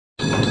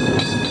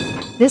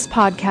This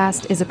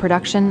podcast is a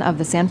production of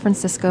the San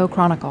Francisco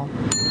Chronicle.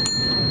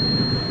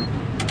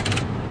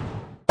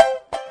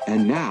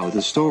 And now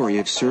the story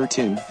of Sir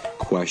Tim,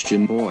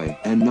 Question Boy,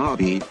 and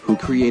Nobby, who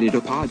created a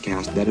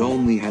podcast that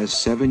only has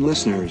 7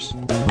 listeners.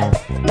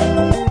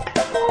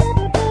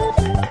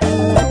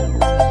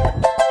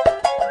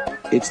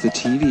 It's the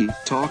TV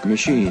Talk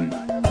Machine.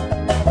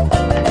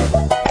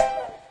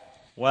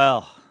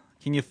 Well,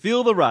 can you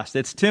feel the rust?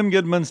 It's Tim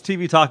Goodman's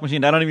TV Talk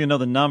Machine. I don't even know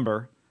the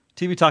number.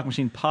 TV Talk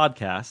Machine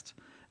podcast.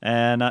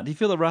 And do you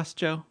feel the rust,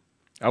 Joe?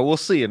 We'll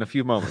see in a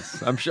few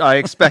moments. I'm sure. I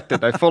expect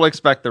it. I fully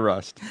expect the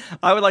rust.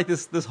 I would like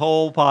this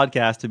whole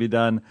podcast to be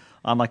done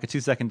on like a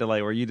 2-second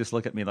delay where you just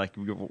look at me like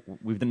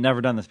we've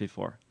never done this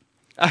before.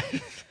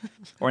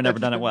 Or never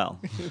done it well.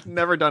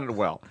 Never done it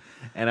well.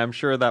 And I'm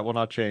sure that will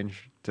not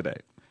change today.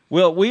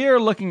 Well, we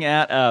are looking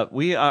at,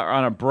 we are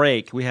on a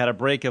break. We had a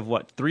break of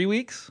what, 3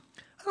 weeks?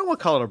 I don't want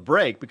to call it a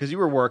break because you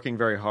were working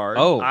very hard.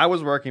 Oh. I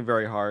was working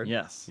very hard.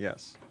 Yes.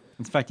 Yes.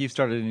 In fact, you've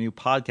started a new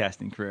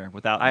podcasting career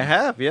without me. I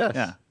have, yes.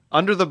 Yeah.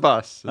 Under the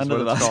bus is Under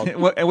what the it's bus.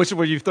 called. Which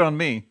where you've thrown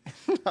me?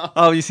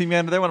 Oh, you see me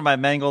under there? One of my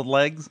mangled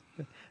legs?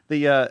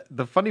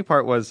 The funny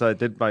part was I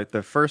did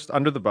the first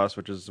Under the Bus,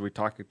 which is we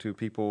talked to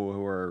people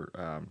who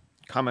are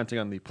commenting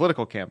on the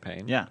political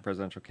campaign,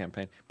 presidential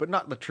campaign, but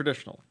not the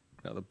traditional,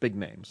 the big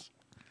names.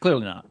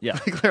 Clearly not. Yeah,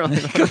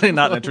 Clearly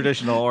not in a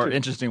traditional or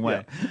interesting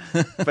way.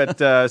 Yeah.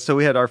 But so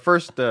we had our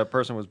first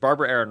person was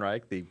Barbara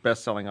Ehrenreich, the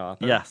best-selling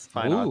author. Yes,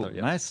 fine author.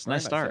 Yes.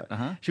 Nice start.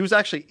 Uh-huh. She was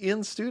actually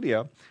in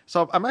studio,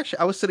 so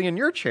I was sitting in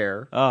your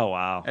chair. Oh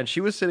wow! And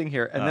she was sitting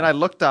here, and then I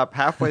looked up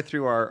halfway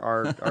through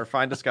our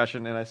fine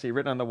discussion, and I see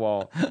written on the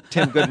wall,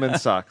 "Tim Goodman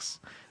sucks,"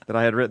 that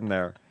I had written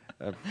there.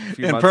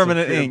 In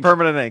permanent ink.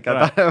 Permanent ink.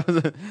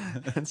 Right.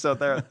 And so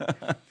there,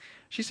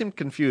 she seemed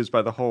confused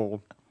by the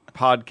whole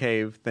pod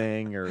cave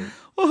thing, or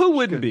who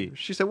wouldn't be?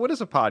 She said, "What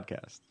is a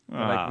podcast?"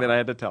 And then I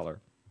had to tell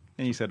her,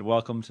 and you said,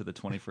 "Welcome to the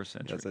 21st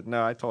century." I said,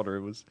 "No." I told her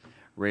it was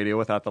radio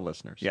without the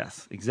listeners.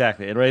 Yes,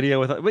 exactly. And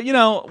radio without.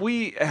 But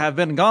we have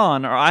been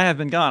gone, or I have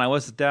been gone. I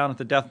was down at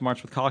the Death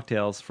March with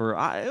cocktails for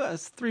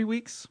 3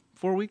 weeks,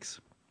 4 weeks.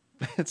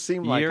 It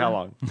seemed like how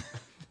long?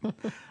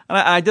 And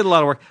I did a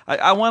lot of work.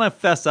 I want to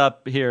fess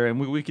up here, and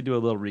we could do a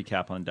little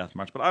recap on Death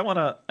March. But I want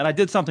to, and I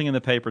did something in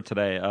the paper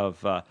today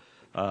of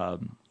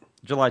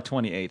July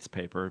 28th's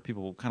paper.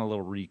 People kind of a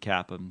little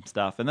recap and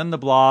stuff. And then the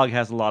blog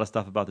has a lot of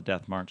stuff about the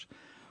Death March.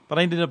 But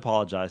I need to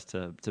apologize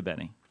to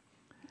Benny.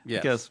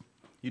 Yes. Because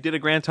you did a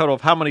grand total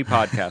of how many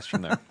podcasts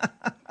from there?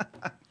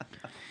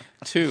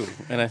 2.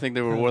 And I think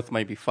they were worth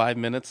maybe 5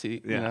 minutes.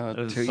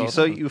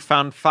 So you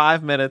found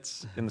 5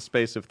 minutes in the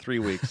space of 3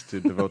 weeks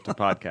to devote to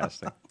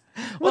podcasting.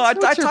 Well, I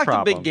talked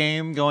problem? a big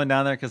game going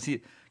down there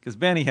because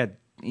Benny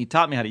he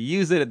taught me how to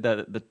use it.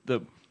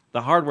 The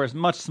hardware is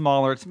much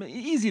smaller. It's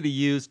easy to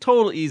use,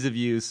 total ease of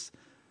use.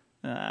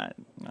 I'm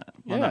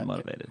not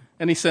motivated.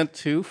 And he sent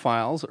 2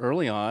 files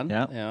early on.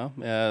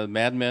 Yeah.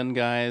 Mad Men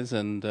guys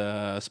and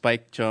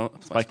Spike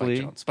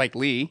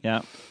Lee.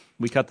 Yeah.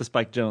 We cut the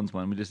Spike Jones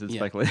one. We just did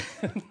Spike Lee.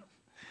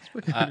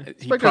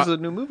 Spike has a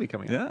new movie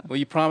coming out. Yeah. Well,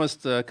 you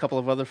promised a couple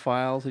of other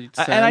files that you'd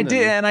send.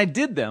 And I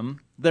did them.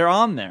 They're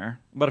on there.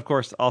 But of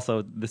course,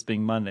 also this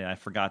being Monday, I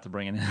forgot to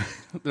bring it in.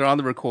 They're on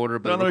the recorder,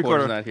 but the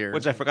recorder's not here.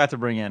 Which I forgot to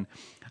bring in.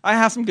 I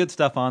have some good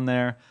stuff on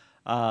there.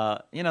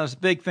 There's a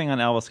big thing on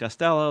Elvis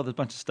Costello. There's a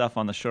bunch of stuff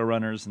on the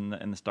showrunners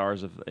and the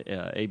stars of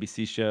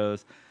ABC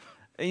shows.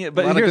 But a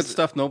lot of good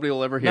stuff nobody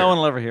will ever hear. No one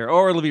will ever hear,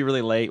 or it'll be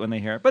really late when they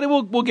hear it. But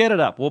we'll get it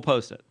up. We'll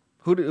post it.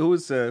 Who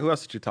else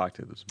did you talk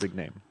to? This big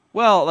name.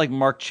 Well, like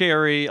Mark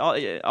Cherry, all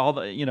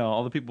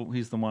the people.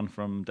 He's the one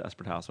from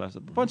Desperate Housewives.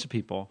 A bunch of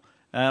people,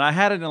 and I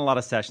had it in a lot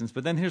of sessions.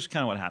 But then here's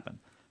kind of what happened.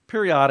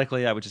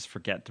 Periodically, I would just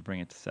forget to bring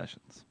it to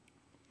sessions.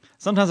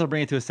 Sometimes I'll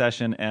bring it to a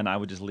session and I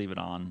would just leave it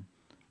on,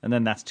 and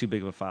then that's too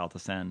big of a file to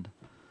send.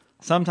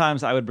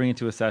 Sometimes I would bring it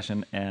to a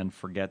session and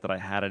forget that I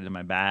had it in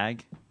my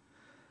bag.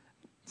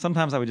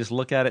 Sometimes I would just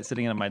look at it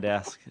sitting at my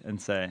desk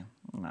and say,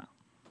 "No,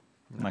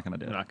 I'm not going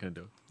to do it. I'm not going to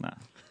do it."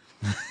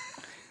 No.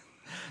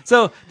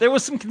 So there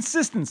was some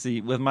consistency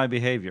with my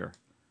behavior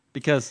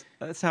because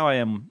that's how I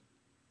am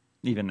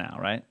even now,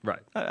 right?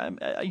 Right.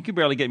 You could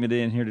barely get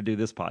me in here to do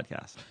this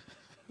podcast.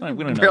 We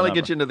don't barely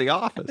get you into the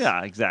office.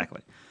 Yeah, exactly.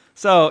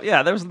 So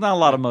there was not a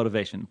lot of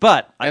motivation,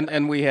 but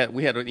and we had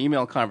an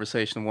email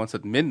conversation once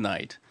at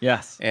midnight.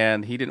 Yes,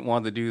 and he didn't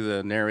want to do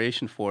the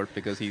narration for it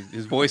because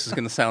his voice is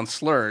going to sound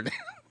slurred.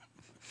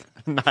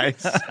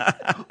 Nice.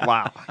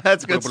 Wow.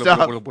 That's good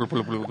stuff.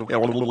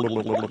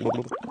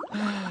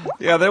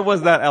 Yeah, there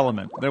was that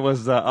element. There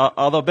was,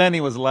 although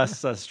Benny was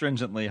less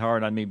stringently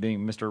hard on me being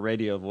Mr.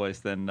 Radio voice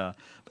than,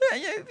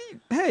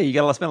 hey, you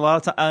got to spend a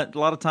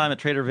lot of time at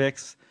Trader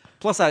Vic's.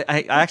 Plus, I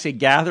actually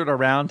gathered a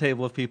round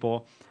table of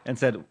people and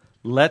said,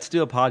 let's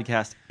do a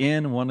podcast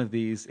in one of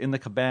these, in the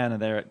cabana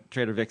there at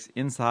Trader Vic's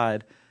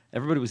inside.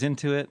 Everybody was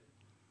into it.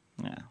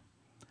 Yeah.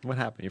 What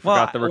happened? You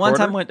forgot the recorder? One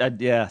time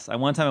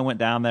I went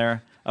down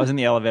there. I was in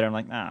the elevator. I'm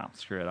like,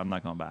 screw it. I'm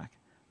not going back.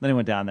 Then I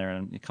went down there,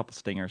 and a couple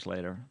stingers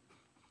later,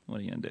 what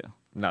are you going to do?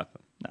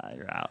 Nothing. Nah,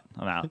 you're out.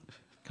 I'm out.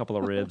 couple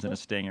of ribs and a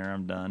stinger.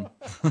 I'm done.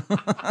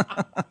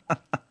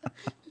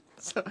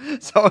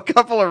 So a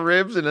couple of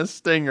ribs and a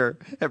stinger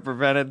have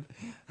prevented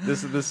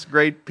this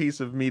great piece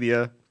of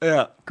media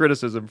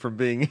criticism from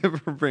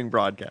being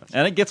broadcast.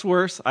 And it gets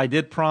worse. I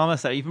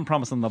even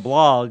promised on the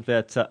blog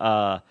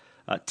that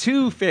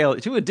two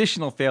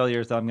additional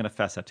failures that I'm going to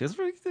fess up to.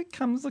 It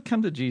comes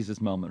to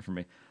Jesus moment for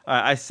me.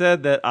 I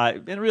said that I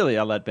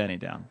let Benny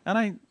down, and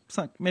I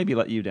maybe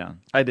let you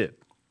down. I did.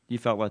 You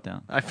felt let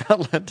down. I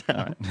felt let down.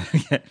 All right.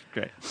 Okay,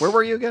 great. Where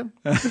were you again?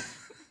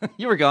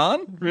 You were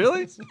gone?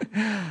 Really?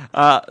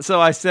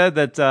 So I said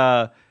that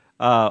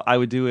I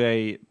would do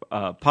a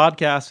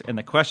podcast, and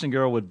the question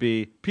girl would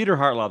be Peter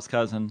Hartlaub's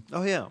cousin.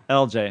 Oh, yeah.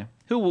 LJ,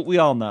 who we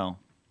all know,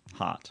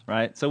 hot,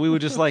 right? So we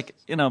would just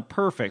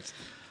perfect.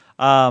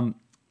 But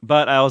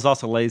I was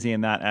also lazy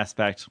in that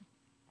aspect.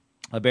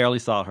 I barely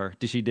saw her.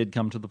 She did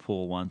come to the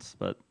pool once,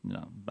 but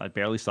I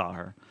barely saw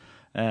her.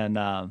 And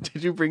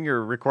did you bring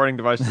your recording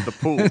device to the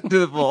pool? To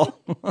the pool.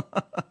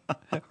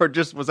 Or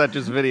was that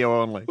just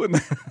video only?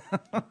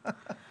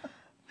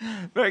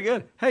 Very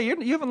good. Hey,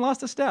 you haven't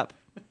lost a step.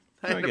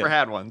 I've never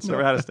had one. So.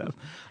 Never had a step.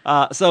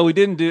 So we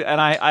didn't do,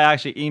 and I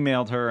actually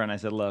emailed her and I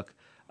said, look,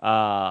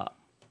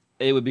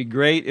 it would be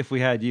great if we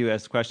had you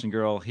as question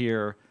girl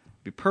here.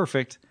 It'd be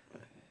perfect.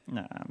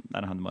 No, I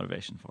don't have the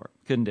motivation for it.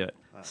 Couldn't do it.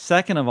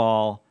 Second of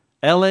all,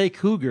 L.A.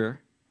 Cougar,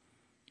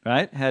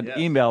 right, had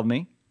emailed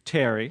me.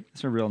 Terry,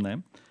 that's her real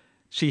name.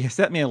 She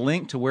sent me a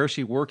link to where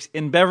she works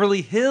in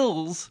Beverly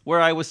Hills,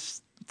 where I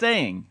was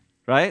staying,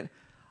 right?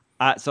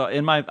 So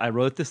I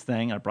wrote this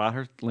thing, I brought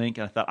her link,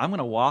 and I thought, I'm going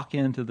to walk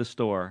into the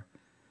store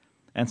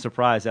and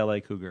surprise L.A.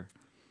 Cougar.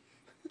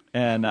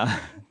 And and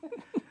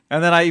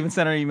then I even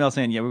sent her an email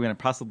saying, we're going to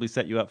possibly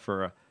set you up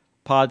for a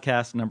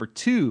podcast number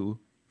 2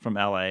 from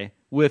L.A.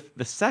 with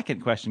the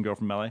second question girl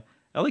from L.A.,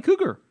 L.A.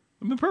 Cougar.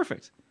 It'd been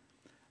perfect.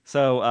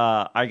 So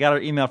I got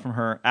an email from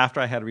her after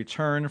I had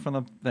returned from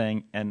the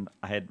thing, and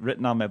I had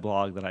written on my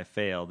blog that I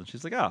failed. And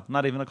she's like, oh,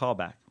 not even a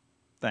callback.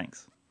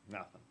 Thanks.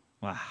 Nothing.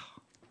 Wow.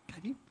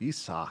 You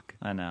suck.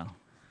 I know.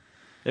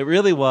 It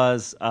really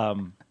was.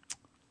 I'm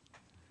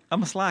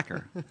a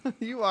slacker.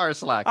 You are a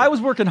slacker. I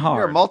was working hard.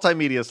 You're a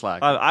multimedia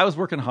slacker. I was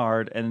working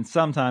hard, and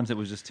sometimes it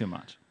was just too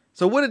much.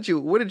 So what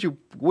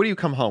do you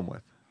come home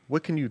with?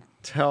 What can you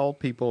tell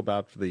people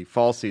about the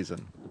fall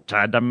season?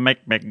 Tried to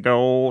make me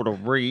go to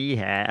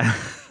rehab.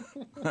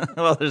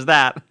 Well, there's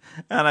that.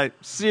 And I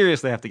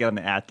seriously have to get on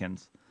the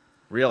Atkins.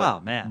 Really? Oh,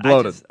 man.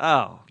 Bloated. Lord.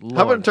 How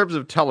about in terms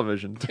of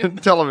television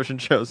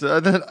shows?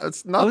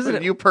 It's not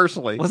for you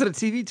personally. Was it a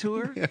TV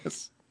tour?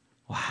 Yes.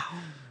 Wow.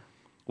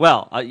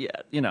 Well,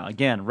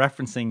 again,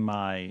 referencing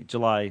my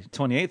July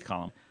 28th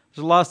column,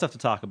 there's a lot of stuff to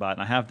talk about,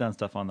 and I have done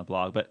stuff on the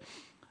blog, but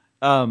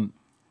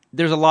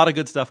there's a lot of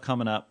good stuff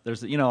coming up.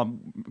 There's,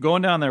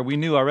 going down there, we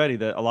knew already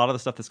that a lot of the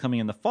stuff that's coming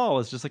in the fall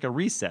is just like a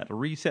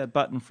reset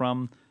button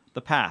from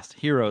the past.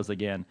 Heroes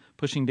again,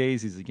 Pushing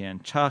Daisies again,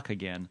 Chuck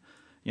again,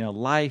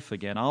 Life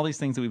again, all these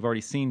things that we've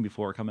already seen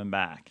before coming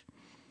back.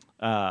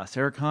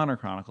 Sarah Connor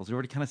Chronicles, we've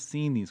already kind of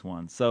seen these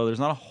ones. So there's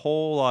not a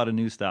whole lot of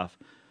new stuff.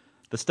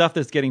 The stuff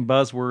that's getting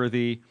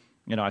buzzworthy,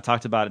 I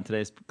talked about in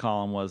today's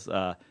column was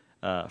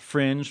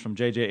Fringe from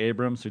J.J.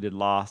 Abrams, who did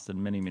Lost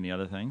and many, many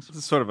other things. This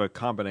is sort of a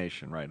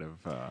combination, right?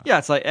 Yeah,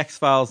 it's like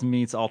X-Files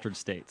meets Altered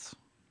States.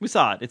 We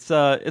saw it.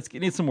 It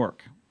needs some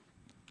work.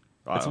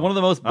 It's one of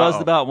the most buzzed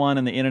about one,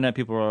 and the internet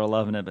people are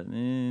loving it, but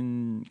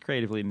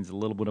creatively it needs a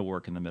little bit of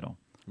work in the middle.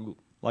 Ooh.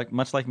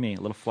 Much like me, a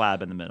little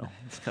flab in the middle.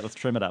 Let's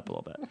trim it up a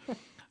little bit.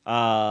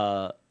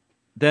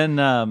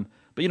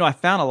 But I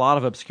found a lot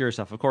of obscure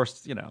stuff. Of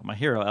course, my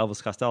hero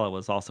Elvis Costello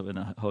was also in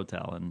a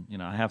hotel, and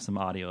I have some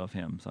audio of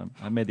him, so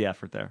I made the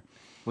effort there.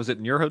 Was it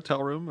in your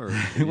hotel room, or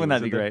wouldn't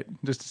that be great?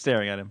 Just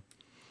staring at him.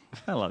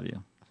 I love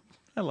you,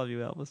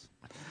 Elvis.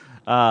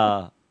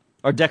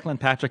 Or Declan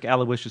Patrick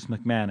Aloysius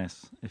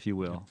McManus, if you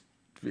will.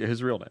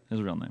 His real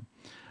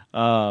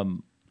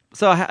name.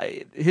 So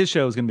his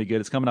show is going to be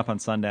good. It's coming up on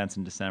Sundance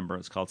in December.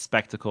 It's called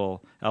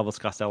Spectacle. Elvis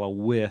Costello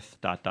with ...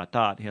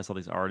 He has all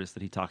these artists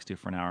that he talks to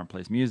for an hour and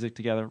plays music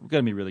together. It's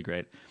going to be really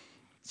great.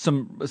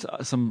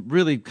 Some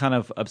really kind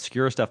of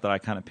obscure stuff that I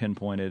kind of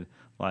pinpointed.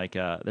 Like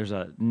there's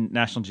a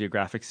National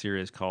Geographic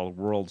series called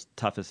World's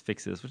Toughest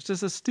Fixes, which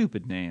is a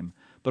stupid name,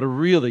 but a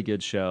really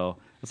good show.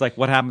 It's like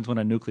what happens when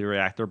a nuclear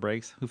reactor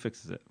breaks? Who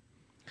fixes it?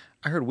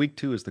 I heard week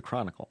 2 is the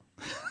Chronicle.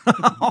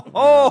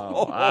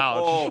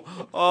 Ouch.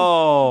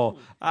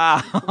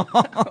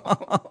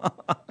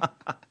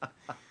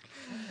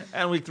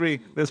 And week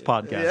 3, this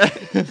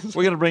podcast. Yeah.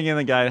 We're going to bring in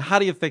the guy. How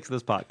do you fix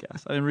this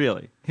podcast? I mean,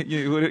 really.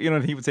 You know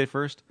what he would say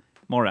first?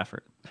 More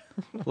effort.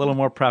 A little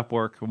more prep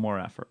work, more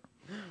effort.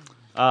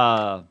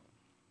 So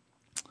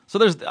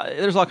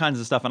there's all kinds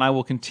of stuff, and I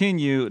will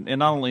continue, and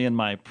not only in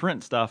my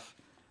print stuff,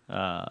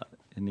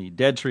 in the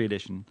Dead Tree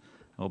edition,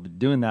 I'll be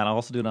doing that. I'll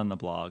also do it on the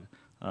blog.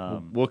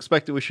 We'll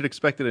expect it. We should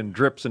expect it in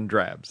drips and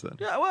drabs then.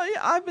 Yeah, well,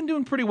 I've been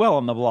doing pretty well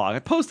on the blog. I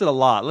posted a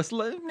lot.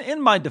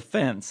 In my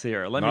defense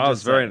here, let me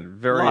just say,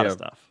 very a lot of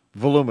stuff.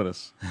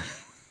 Voluminous.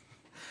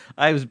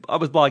 I was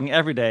blogging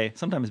every day,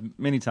 sometimes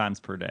many times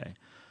per day.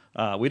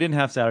 We didn't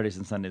have Saturdays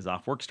and Sundays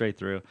off. Worked straight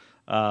through.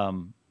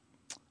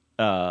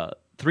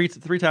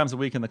 Three times a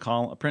week in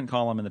the print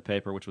column in the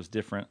paper, which was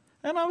different.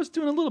 And I was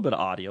doing a little bit of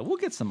audio. We'll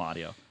get some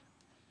audio.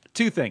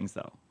 2 things,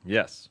 though.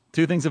 Yes.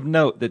 2 things of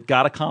note that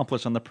got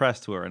accomplished on the press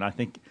tour. And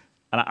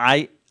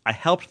I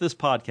helped this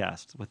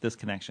podcast with this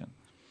connection.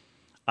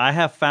 I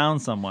have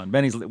found someone.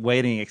 Benny's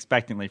waiting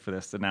expectantly for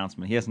this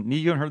announcement. You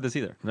haven't heard this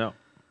either. No.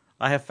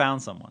 I have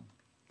found someone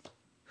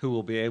who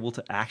will be able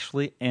to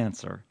actually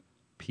answer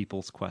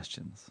people's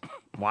questions.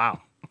 Wow.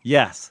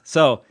 Yes.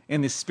 So,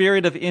 in the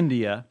spirit of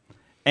India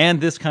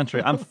and this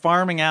country, I'm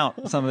farming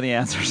out some of the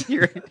answers.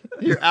 You're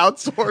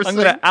outsourcing. I'm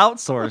going to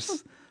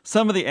outsource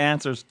some of the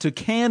answers to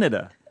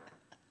Canada.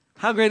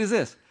 How great is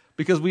this?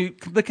 Because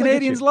the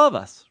Canadians love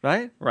us,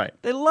 right? Right.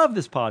 They love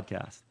this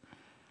podcast.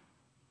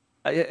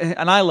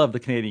 And I love the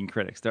Canadian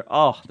critics.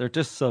 They're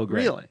just so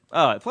great. Really?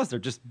 Plus, they're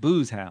just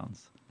booze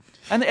hounds.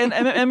 And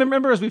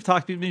remember, as we've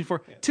talked to you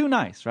before, too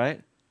nice,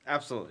 right?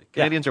 Absolutely.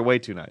 Canadians are way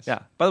too nice. Yeah.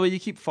 By the way, you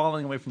keep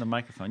falling away from the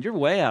microphone. You're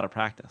way out of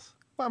practice.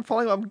 Well,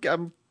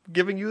 I'm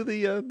giving you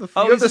the Oh, the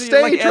so stage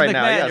you're like right Ed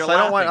now. McMahon, Yes, you're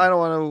I don't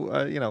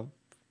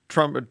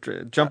want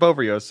to jump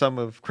over you as some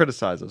have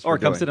criticized us. Or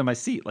for come doing. sit in my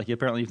seat like you've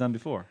done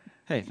before.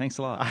 Hey, thanks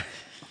a lot.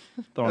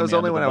 It was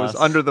only when I was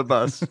under the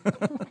bus.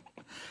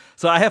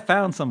 So I have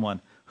found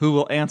someone who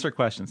will answer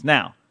questions.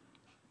 Now,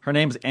 her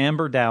name's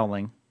Amber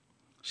Dowling.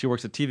 She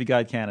works at TV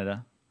Guide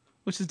Canada,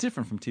 which is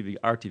different from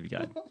our TV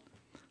Guide.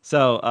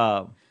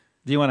 So,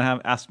 do you want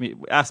to ask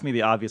me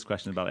the obvious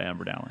question about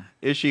Amber Dowling?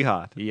 Is she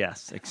hot?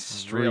 Yes,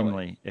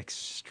 extremely,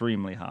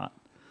 extremely hot.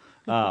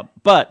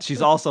 But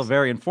she's also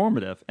very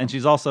informative, and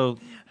she's also...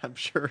 I'm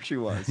sure she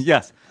was.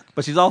 Yes,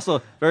 but she's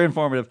also very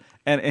informative.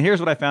 And here's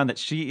what I found that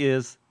she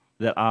is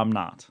that I'm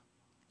not.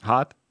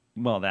 Hot?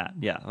 Well,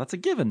 that's a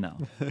given, though.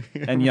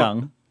 And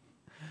young.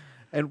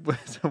 And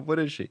so what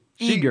is she?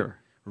 Eager.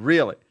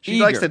 Really? She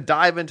Eager. likes to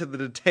dive into the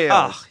details.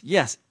 Oh,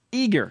 yes,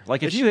 eager.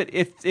 Like if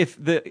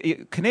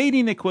the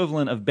Canadian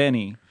equivalent of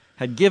Benny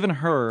had given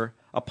her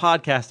a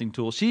podcasting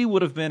tool, she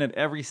would have been at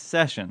every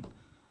session.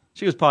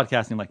 She was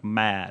podcasting like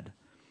mad.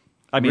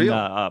 I mean,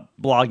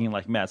 blogging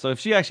like mad. So if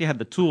she actually had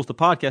the tools to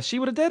podcast, she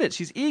would have did it.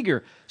 She's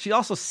eager. She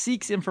also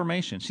seeks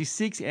information. She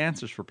seeks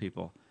answers for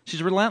people.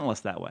 She's relentless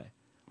that way,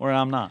 where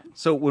I'm not.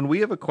 So when we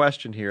have a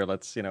question here,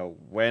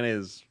 when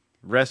is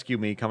Rescue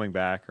Me coming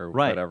back or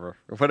whatever?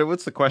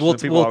 What's the question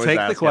that people always ask?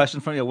 We'll take the question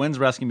from you. When's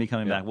Rescue Me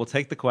coming back? We'll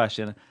take the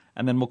question,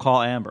 and then we'll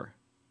call Amber.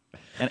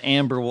 And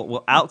Amber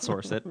will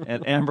outsource it,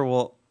 and Amber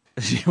will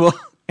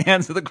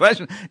answer the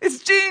question.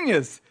 It's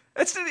genius.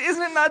 Isn't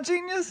it not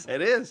genius?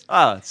 It is.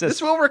 This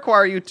will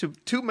require you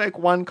to make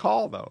one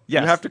call, though.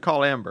 Yes. You have to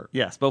call Amber.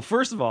 Yes, but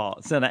first of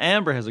all,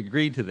 Amber has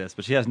agreed to this,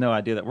 but she has no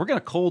idea that we're going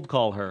to cold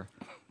call her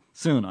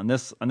soon on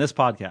this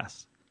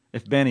podcast.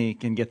 If Benny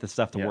can get this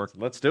stuff to work.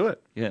 Let's do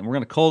it. Yeah, and we're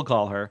going to cold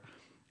call her,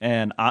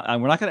 and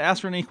we're not going to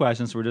ask her any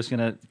questions. We're just going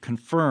to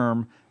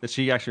confirm that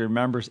she actually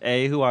remembers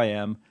A, who I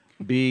am,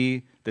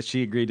 B, that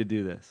she agreed to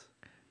do this.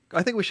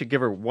 I think we should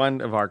give her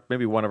one of our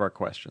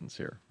questions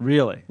here.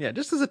 Really? Yeah,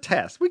 just as a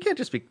test. We can't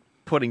just be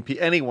putting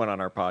anyone on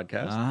our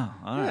podcast. Oh,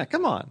 all right. Yeah,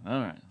 come on. All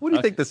right. What do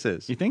you think this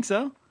is? You think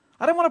so?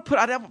 I don't want to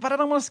but I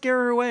don't want to scare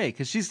her away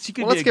because she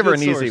could. Let's be give her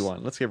an source. easy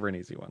one. Let's give her an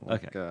easy one.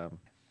 Okay. I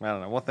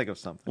don't know. We'll think of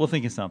something. We'll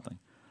think of something.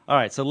 All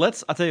right. So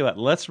I'll tell you what.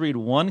 Let's read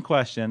one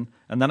question,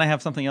 and then I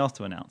have something else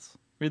to announce.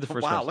 Read the first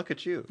question. Wow, look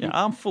at you. Yeah,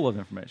 I'm full of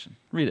information.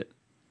 Read it.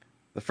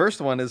 The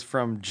first one is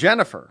from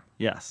Jennifer.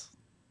 Yes.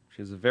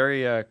 She has a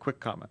very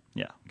quick comment.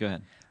 Yeah. Go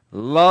ahead.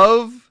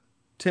 Love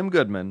Tim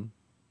Goodman,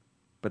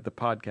 but the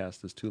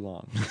podcast is too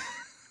long.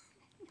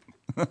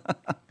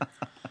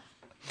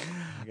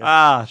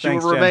 She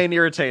will remain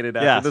irritated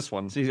after this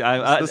one.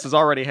 This is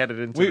already headed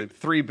into the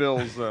 3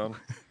 bills zone.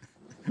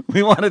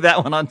 We wanted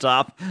that one on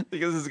top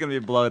because this is going to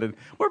be bloated.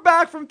 We're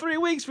back from 3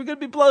 weeks. We're going to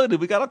be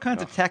bloated. We got all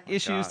kinds of tech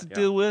issues to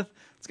deal with.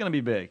 It's going to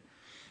be big.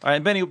 All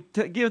right, Benny,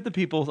 give the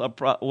people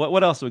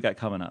what else do we got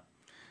coming up?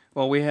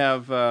 Well, we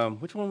have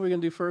which one are we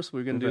going to do first?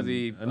 We're going to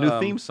do a new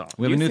theme song.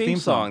 We have a new theme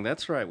song.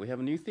 That's right. We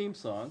have a new theme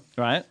song.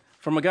 Right.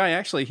 From a guy,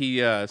 actually, he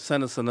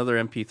sent us another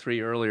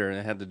MP3 earlier, and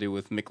it had to do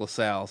with Mick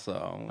LaSalle.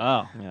 So,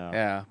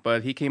 yeah.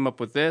 But he came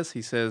up with this.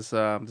 He says,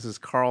 this is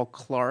Carl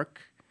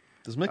Clark.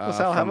 Does Mick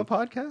LaSalle have a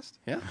podcast?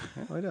 Yeah.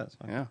 Oh, he does.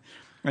 Yeah.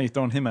 Well, you're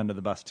throwing him under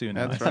the bus, too.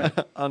 Now. That's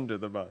right. Under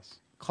the bus.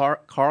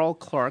 Carl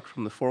Clark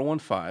from the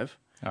 415.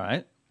 All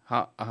right.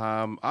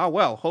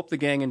 Well, hope the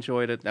gang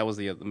enjoyed it. That was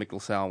the Mick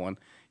LaSalle one.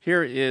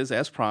 Here is,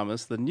 as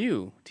promised, the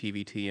new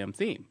TVTM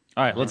theme.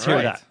 All right, let's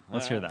hear that.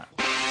 Let's hear that.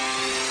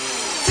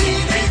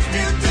 Teenage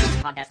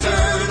Mutant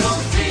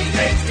Turtles,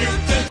 Teenage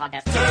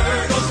Mutant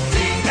Turtles,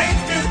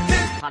 Teenage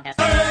Mutant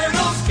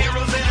Turtles,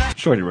 heroes in a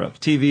Shorty Robe,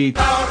 TV.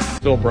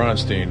 Bill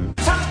Bronstein.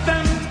 taught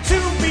them to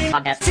be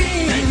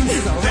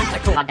teens.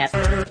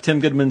 Tim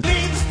Goodman.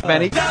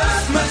 Benny.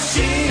 Dust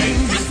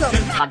machines.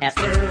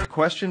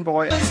 Question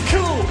boy. It's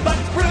cool, but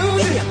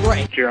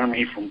rude.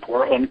 Jeremy from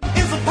Portland.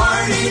 It's a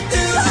party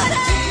dude.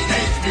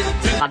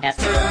 Teenage Mutant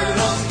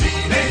Turtles,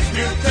 Teenage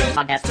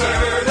Mutant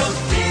Turtles,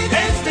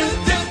 Teenage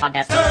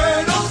Mutant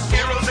Turtles,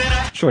 heroes in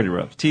a Shorty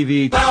robe.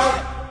 TV.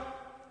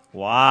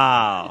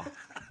 Wow.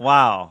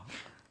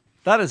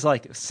 That is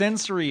like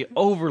sensory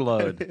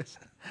overload.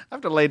 I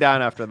have to lay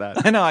down after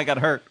that. I know, I got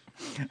hurt.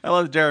 I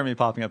love Jeremy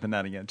popping up in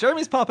that again.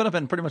 Jeremy's popping up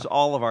in pretty much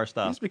all of our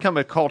stuff. He's become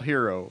a cult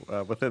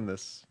hero within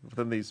these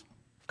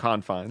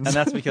confines. And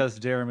that's because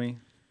Jeremy's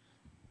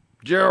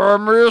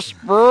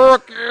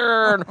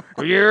spoken.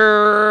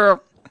 Yeah.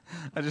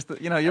 I just,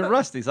 you're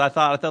rusty, so I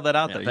thought I'd throw that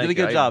out there. You did a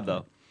good job,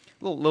 though.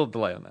 Little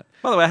delay on that.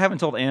 By the way, I haven't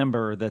told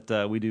Amber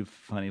that we do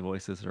funny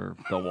voices or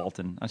Bill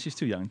Walton. She's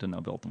too young to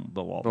know Bill Walton.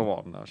 Bill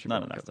Walton, no,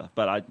 none of that stuff.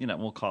 But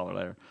we'll call her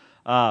later.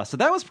 So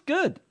that was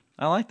good.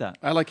 I like that.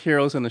 I like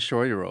Heroes in a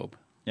Shorty Robe.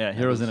 Yeah,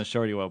 Heroes in a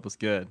Shorty Robe was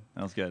good.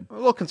 That was good. I'm a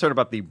little concerned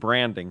about the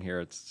branding here.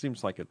 It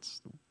seems like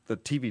the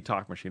TV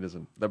talk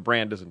machine the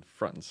brand isn't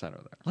front and center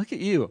there. Look at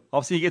you.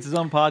 Obviously, he gets his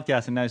own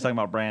podcast, and now he's talking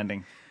about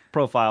branding.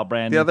 Profile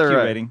branding, the other,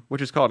 curating.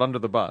 Which is called Under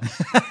the Bus.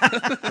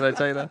 Did I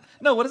tell you that?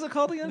 No, what is it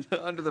called again?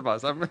 Under the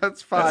Bus.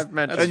 That's five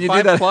mentions.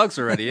 That's 5 plugs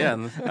already,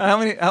 yeah. How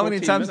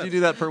many times do you do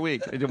that per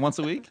week? You do once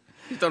a week?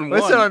 You've done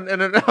one.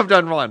 I've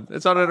done one.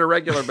 It's on a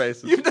regular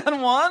basis. You've done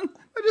one?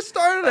 I just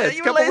started it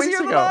a couple weeks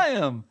ago. Than I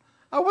am.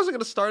 I wasn't going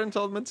to start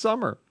until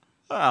midsummer.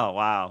 Oh,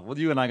 wow. Well,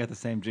 you and I got the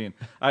same gene.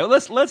 All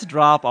right, let's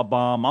drop a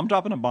bomb. I'm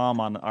dropping a bomb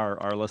on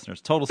our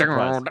listeners. Total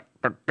surprise.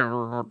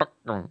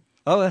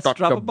 Oh, let's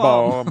drop a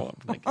bomb.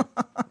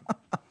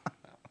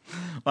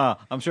 Wow,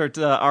 I'm sure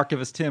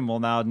archivist Tim will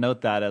now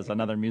note that as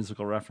another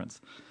musical reference.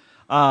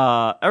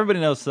 Everybody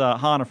knows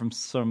Hanna from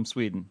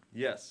Sweden.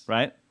 Yes.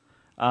 Right?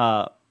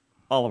 All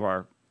of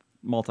our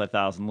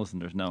multi-thousand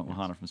listeners know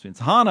Hanna from Sweden.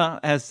 So Hanna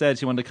has said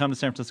she wanted to come to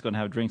San Francisco and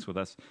have drinks with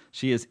us.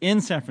 She is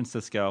in San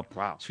Francisco.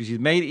 Wow. She's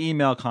made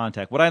email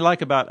contact. What I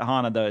like about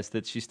Hanna, though, is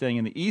that she's staying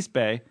in the East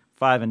Bay,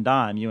 5 and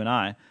Dime, you and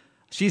I.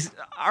 She's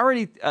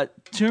already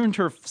tuned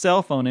her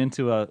cell phone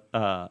into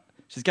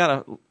she's got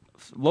a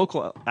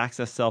local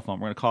access cell phone.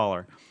 We're going to call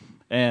her.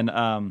 And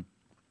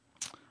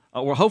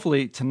we're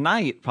hopefully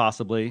tonight,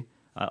 possibly,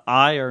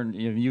 I or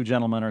you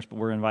gentlemen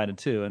we're invited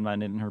too, and I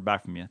didn't hear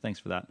back from you. Thanks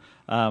for that.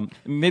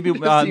 Maybe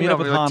meet up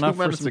with Hanna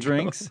for some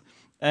drinks.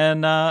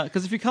 And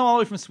because if you come all the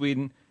way from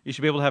Sweden, you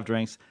should be able to have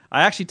drinks.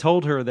 I actually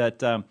told her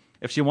that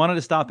if she wanted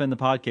to stop in the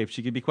pod cave,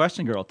 she could be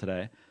question girl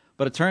today.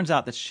 But it turns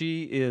out that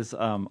she is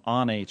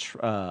on a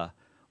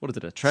what is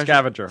it? A treasure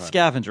scavenger hunt.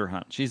 Scavenger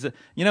hunt. She's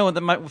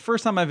my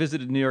first time I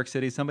visited New York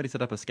City, somebody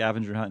set up a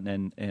scavenger hunt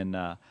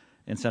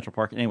in Central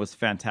Park, and it was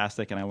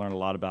fantastic. And I learned a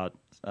lot about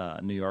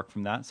New York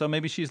from that. So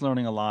maybe she's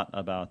learning a lot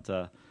about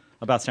San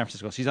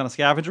Francisco. She's on a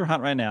scavenger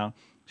hunt right now.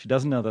 She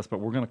doesn't know this, but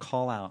we're going to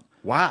call out.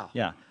 Wow.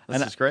 Yeah,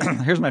 this is great.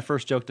 Here's my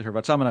first joke to her,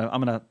 but so I'm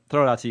gonna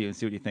throw it out to you and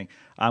see what you think.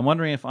 I'm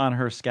wondering if on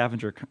her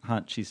scavenger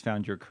hunt she's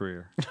found your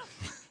career.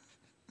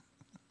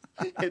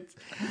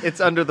 It's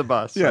Under the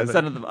Bus. Yeah, it's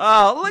Under the Bus.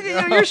 Oh, look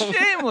at you! You're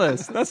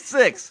shameless. That's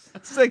six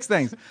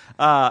things.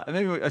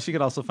 Maybe she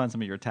could also find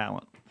some of your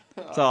talent.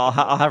 So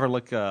I'll have her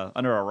look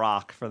under a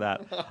rock for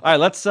that. All right,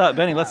 let's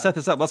Benny. Let's set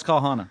this up. Let's call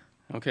Hanna.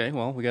 Okay.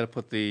 Well, we got to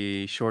put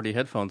the Shorty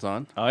headphones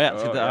on. Oh yeah.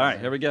 All right.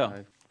 Here we go.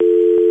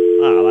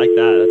 I like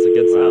that. That's a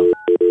good sound.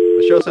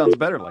 The show sounds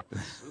better like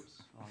this.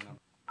 Oops. Oh, no.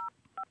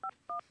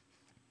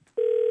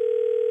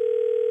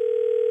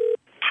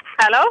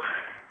 Hello?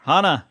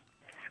 Hanna.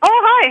 Oh,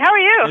 hi. How are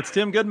you? It's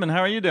Tim Goodman. How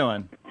are you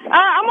doing?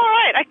 I'm all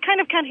right. I kind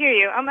of can't hear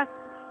you. I'm at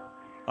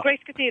Grace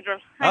Cathedral.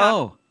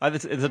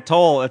 It's a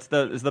toll. It's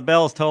the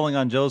bells tolling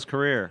on Joe's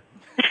career.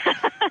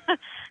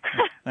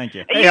 Thank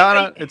you. Hey,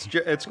 Hanna.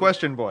 It's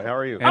Question Boy. How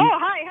are you? Hi.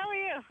 How are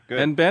you? Good.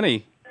 And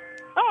Benny.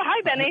 Oh,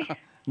 hi, Benny.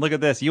 Look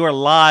at this. You are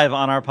live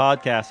on our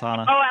podcast,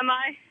 Hanna. Oh, am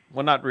I?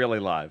 Well, not really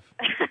live.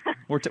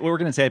 We're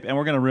going to tape, and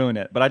we're going to ruin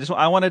it. But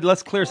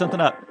let's clear something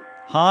up.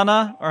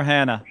 Hanna or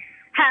Hanna?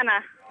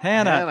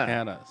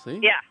 Hanna. See?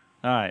 Yeah.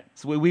 All right.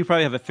 So we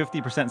probably have a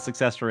 50%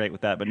 success rate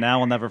with that, but now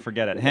we'll never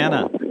forget it.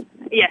 Hanna.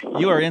 Yes.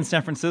 You are in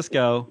San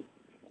Francisco,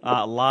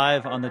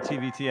 live on the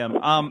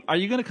TVTM. Are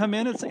you going to come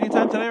in at any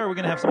time today, or are we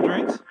going to have some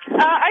drinks?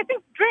 I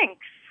think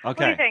drinks. Okay. What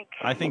do you think?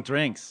 I think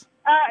drinks.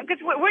 Because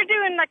we're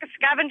doing like a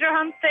scavenger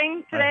hunt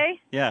thing today.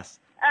 Yes.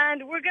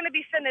 And we're going to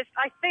be finished,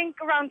 I think,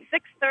 around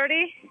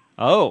 6:30.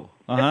 Oh.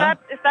 Uh-huh.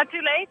 Is that too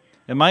late?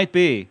 It might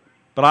be.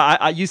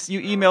 But you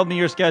emailed me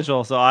your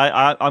schedule, so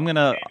I'm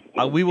gonna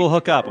we will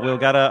hook up. We'll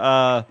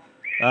gotta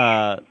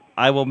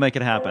I will make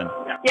it happen.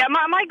 Yeah,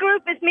 my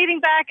group is meeting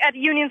back at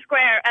Union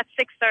Square at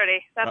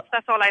 6:30.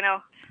 That's all I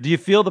know. Do you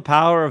feel the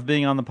power of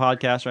being on the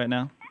podcast right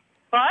now?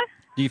 What?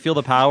 Do you feel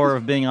the power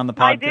of being on the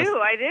podcast?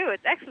 I do.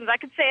 It's excellent. I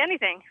could say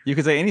anything. You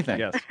could say anything.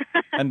 Yes.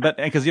 But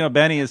because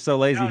Benny is so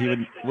lazy,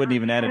 he wouldn't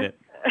even edit it.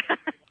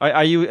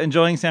 Are you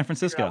enjoying San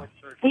Francisco?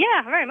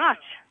 Yeah, very much.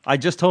 I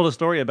just told a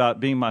story about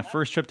being my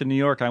first trip to New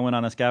York. I went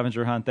on a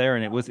scavenger hunt there,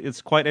 and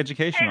it's quite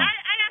educational.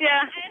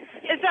 Yeah,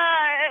 it's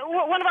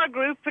one of our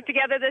group put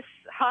together this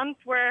hunt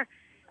where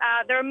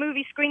there are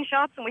movie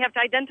screenshots, and we have to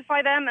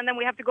identify them, and then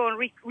we have to go and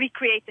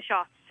recreate the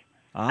shots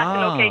at the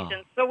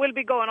locations. So we'll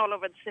be going all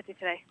over the city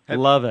today. I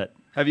love it.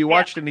 Have you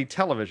watched any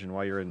television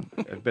while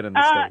have been in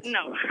the States?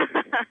 No.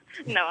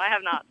 No, I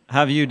have not.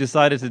 Have you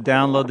decided to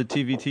download the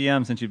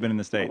TVTM since you've been in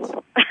the States?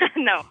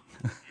 No.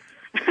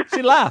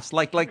 She laughs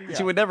like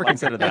she would never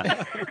consider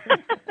that.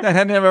 That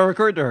had never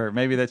occurred to her,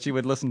 maybe, that she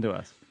would listen to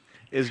us.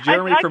 Is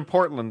Jeremy from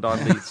Portland on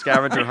the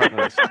scavenger hunt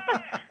list?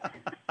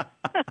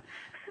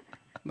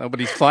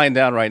 Nobody's flying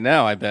down right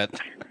now, I bet.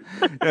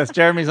 Yes,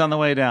 Jeremy's on the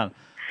way down.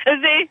 Is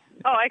he?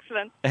 Oh,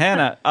 excellent.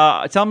 Hannah,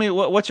 tell me,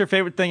 what's your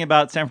favorite thing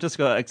about San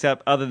Francisco,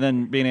 except other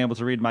than being able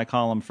to read my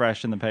column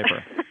fresh in the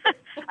paper?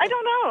 I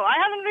don't know. I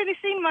haven't really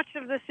seen much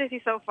of the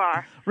city so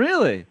far.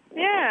 Really?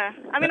 Yeah.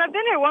 I mean, I've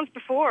been here once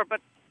before, but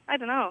I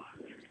don't know.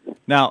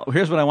 Now,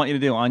 here's what I want you to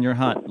do on your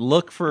hunt.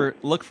 Look for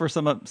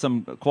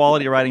some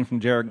quality writing from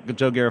Joe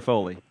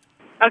Garofoli.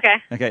 Okay.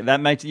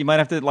 Okay, you might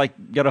have to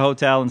get a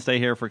hotel and stay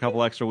here for a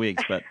couple extra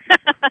weeks, but.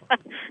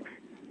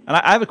 And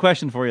I have a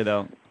question for you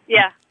though.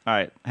 Yeah. All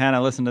right,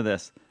 Hannah, listen to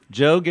this.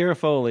 Joe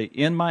Garofoli,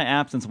 in my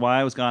absence while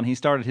I was gone, he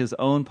started his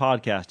own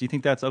podcast. Do you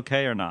think that's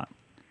okay or not?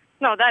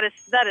 No, that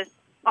is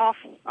off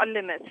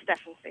limits,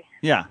 definitely.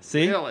 Yeah.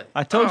 See, really?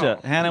 I told you,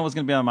 Hannah was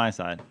going to be on my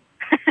side.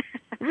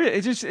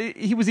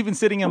 He was even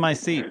sitting in my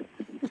seat.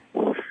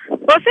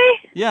 Was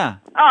he? Yeah.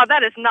 Oh,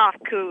 that is not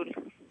cool.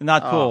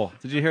 Not cool.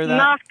 Did you hear that?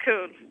 Not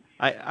cool.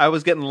 I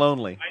was getting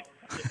lonely.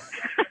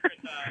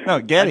 No,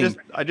 getting.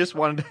 I just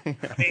wanted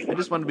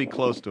to be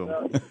close to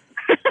him.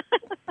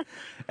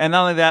 And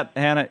not only that,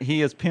 Hannah, he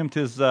has pimped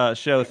his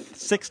show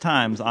 6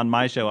 times on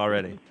my show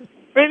already.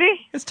 Really?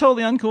 It's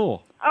totally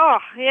uncool. Oh,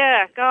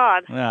 yeah,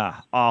 God.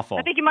 Yeah, awful.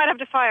 I think you might have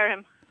to fire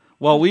him.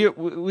 Well, we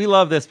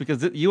love this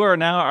because you are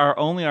now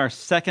our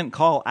second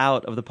call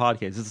out of the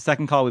podcast. It's the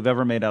second call we've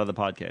ever made out of the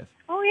podcast.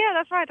 Oh, yeah,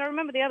 that's right. I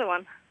remember the other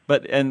one.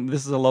 And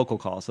this is a local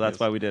call, so that's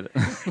why we did it.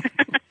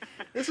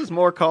 This is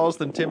more calls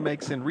than Tim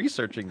makes in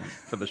researching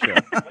for the show.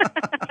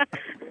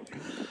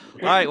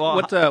 All right,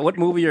 well, what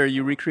movie are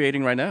you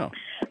recreating right now?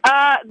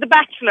 The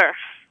Bachelor.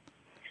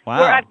 Wow.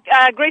 We're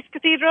at Grace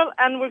Cathedral,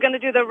 and we're going to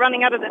do the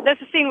running out of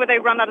there's a scene where they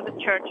run out of the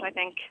church, I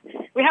think.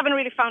 We haven't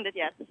really found it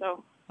yet,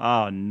 so.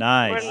 Oh,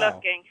 nice. We're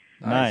looking.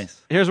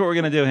 Nice. Here's what we're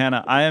gonna do,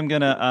 Hannah. I am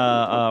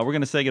gonna we're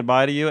gonna say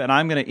goodbye to you, and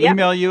I'm gonna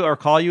email you or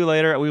call you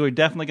later. We were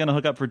definitely gonna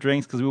hook up for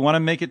drinks because we want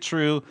to make it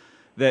true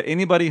that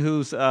anybody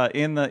who's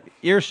in the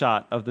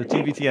earshot of the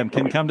TVTM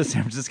can come to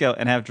San Francisco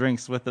and have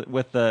drinks with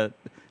the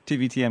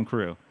TVTM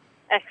crew.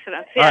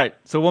 Excellent. Yeah. All right,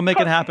 so we'll make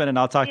it happen, and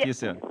I'll talk to you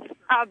soon.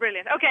 Oh,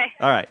 brilliant. Okay.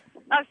 All right.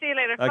 I'll see you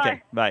later.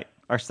 Okay. Bye.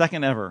 Our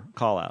second ever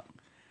call out.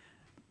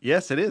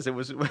 Yes, it is. It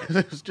was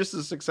just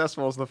as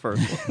successful as the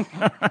first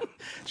one.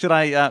 Should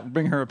I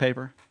bring her a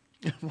paper?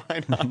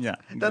 Why not? Yeah,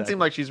 exactly. Doesn't seem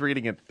like she's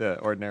reading it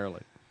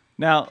ordinarily.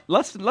 Now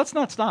let's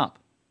not stop.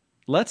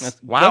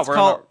 Let's we're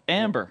call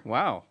Amber.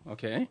 Wow.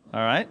 Okay.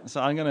 All right.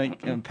 So I'm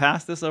gonna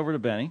pass this over to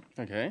Benny.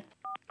 Okay.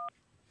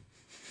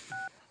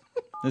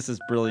 This is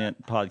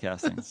brilliant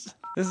podcasting.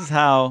 This is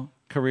how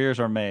careers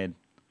are made.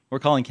 We're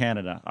calling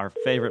Canada our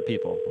favorite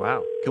people.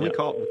 Wow. Can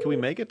we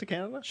make it to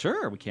Canada?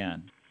 Sure, we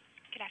can.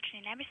 Good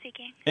afternoon, Amber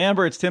speaking.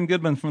 Amber, it's Tim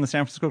Goodman from the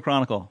San Francisco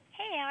Chronicle.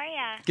 Hey, how are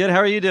ya? Good. How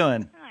are you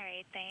doing? All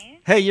right,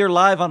 thanks. Hey, you're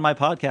live on my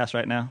podcast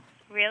right now.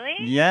 Really?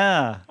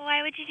 Yeah.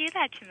 Why would you do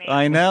that to me?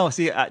 I know.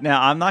 See,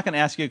 now I'm not going to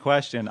ask you a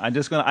question. I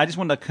just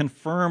want to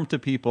confirm to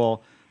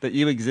people that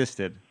you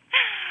existed.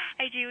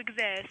 I do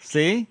exist.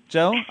 See,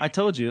 Joe, I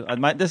told you.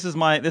 This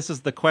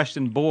is the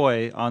question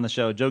boy on the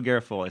show, Joe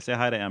Garofoli. Say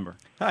hi to Amber.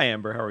 Hi,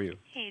 Amber. How are you?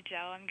 Hey,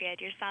 Joe. I'm good.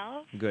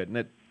 Yourself? Good.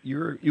 And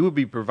you would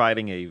be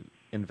providing a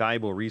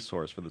invaluable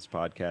resource for this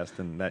podcast,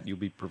 and that you'll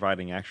be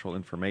providing actual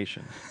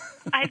information.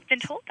 I've been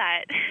told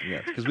that.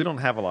 Yes, because we don't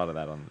have a lot of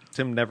that on.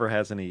 Tim never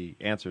has any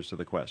answers to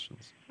the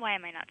questions. Why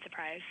am I not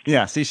surprised?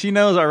 Yeah. See, she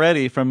knows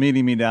already from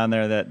meeting me down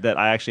there that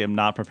I actually am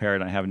not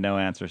prepared and I have no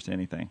answers to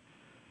anything.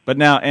 But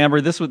now,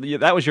 Amber,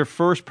 that was your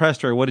first press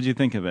tour. What did you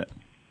think of it?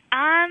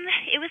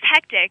 It was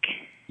hectic.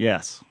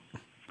 Yes.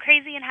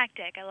 Crazy and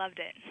hectic. I loved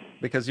it.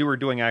 Because you were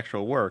doing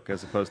actual work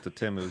as opposed to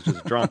Tim, who was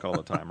just drunk all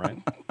the time,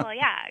 right? Well,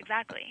 yeah,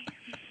 exactly.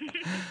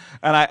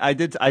 And I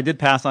did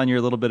pass on your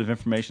little bit of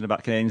information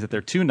about Canadians, that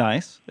they're too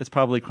nice. It's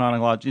probably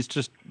chronological. It's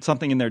just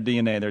something in their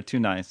DNA. They're too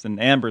nice.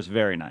 And Amber's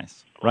very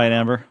nice. Right,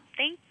 Amber?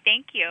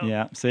 Thank you.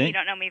 Yeah, see? You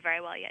don't know me very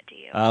well yet, do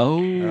you?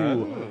 Oh.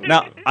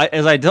 Now,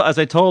 as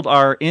I told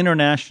our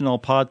international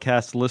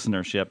podcast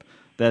listenership,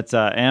 that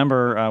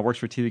Amber works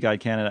for TV Guide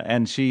Canada,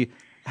 and she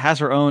has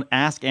her own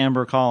Ask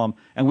Amber column,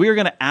 and we are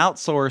going to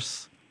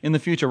outsource in the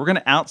future. We're going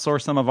to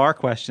outsource some of our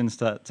questions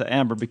to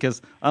Amber,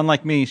 because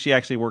unlike me, she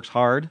actually works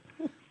hard,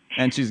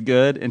 and she's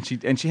good, and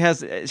she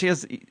has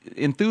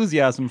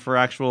enthusiasm for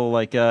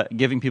actual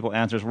giving people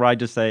answers. Where I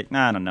just say,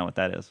 nah, I don't know what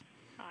that is.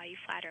 Oh, you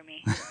flatter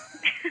me.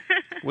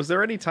 Was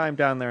there any time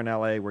down there in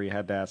L.A. where you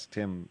had to ask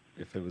Tim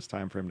if it was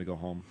time for him to go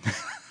home?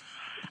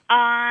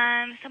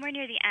 Somewhere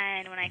near the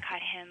end when I caught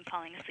him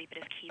falling asleep at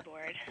his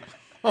keyboard.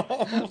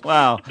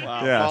 Wow.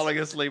 Yes. Falling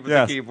asleep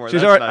at the keyboard.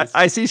 That's nice.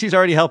 I see she's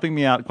already helping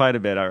me out quite a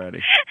bit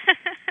already.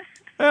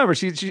 However,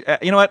 she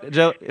you know what,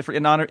 Joe?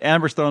 In honor,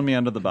 Amber's throwing me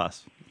under the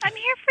bus. I'm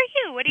here for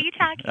you. What are you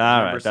talking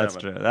about? about?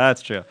 All right,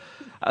 that's true.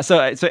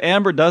 So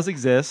Amber does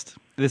exist.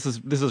 This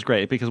is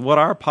great, because what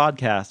our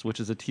podcast, which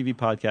is a TV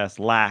podcast,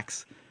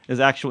 lacks is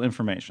actual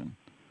information.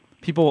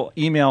 People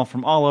email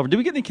from all over. Did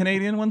we get any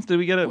Canadian ones? Did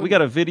we get we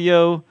got a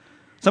video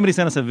Somebody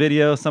sent us a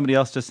video. Somebody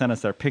else just sent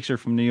us their picture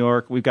from New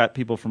York. We've got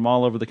people from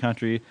all over the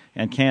country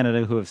and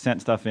Canada who have sent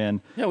stuff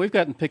in. Yeah, we've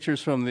gotten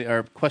pictures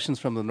or questions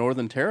from the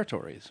Northern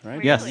Territories, right?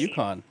 Really? Yes.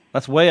 Yukon.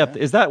 That's way up.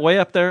 Is that way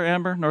up there,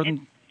 Amber?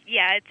 Northern?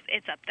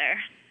 It's up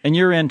there. And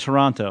you're in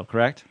Toronto,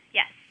 correct?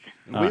 Yes.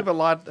 We have a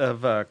lot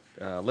of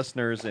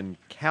listeners in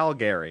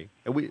Calgary.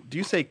 Do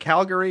you say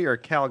Calgary or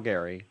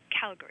Calgary?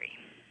 Calgary.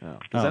 Oh.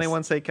 Does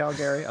anyone say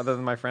Calgary other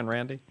than my friend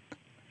Randy?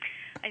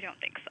 I don't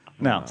think so.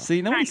 No.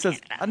 See, no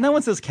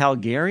one says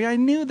Calgary. I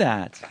knew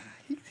that.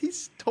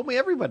 He's told me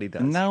everybody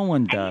does. No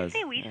one does. I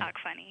say we talk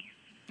funny.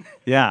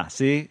 Yeah,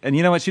 see? And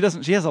you know what? She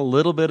doesn't. She has a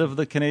little bit of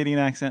the Canadian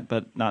accent,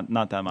 but not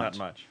that much. Not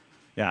much.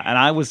 Yeah, and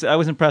I was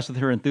impressed with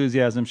her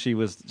enthusiasm. She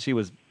was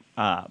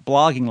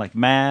blogging like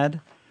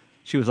mad.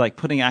 She was like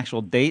putting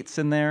actual dates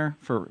in there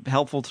for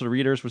helpful to the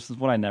readers, which is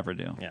what I never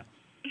do. Yeah.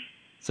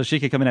 So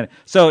she could come in at it.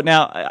 So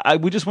now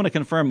we just want to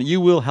confirm that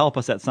you will help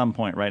us at some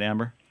point, right,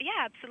 Amber? Yeah,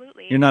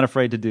 absolutely. You're not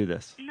afraid to do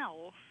this?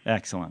 No.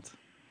 Excellent.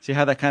 See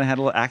how that kind of had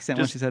a little accent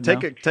when she said no?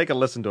 Take a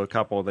listen to a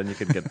couple, then you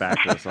can get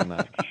back to us on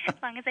that. As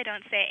long as I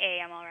don't say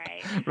A, I'm all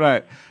right.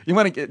 Right. You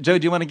want to, Joe?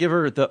 Do you want to give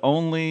her the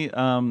only?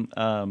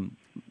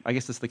 I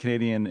guess it's the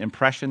Canadian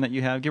impression that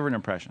you have. Give her an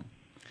impression.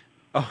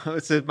 Oh,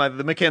 it's the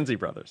McKenzie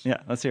brothers.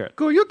 Yeah, let's hear it.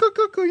 Oh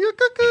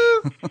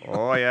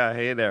yeah,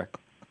 hey there.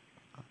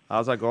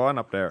 How's that going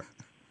up there?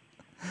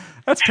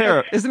 That's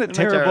terrible. Isn't it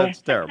terrible?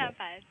 It's terrible. Not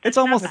bad. It's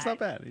almost. It's not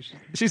bad.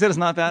 She said it's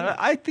not bad.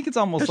 I think it's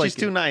almost like she's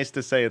too nice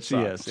to say it's. She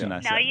is too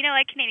nice. No, you know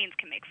what? Canadians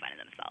can make fun of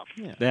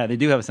themselves. Yeah, they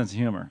do have a sense of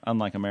humor,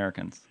 unlike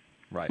Americans.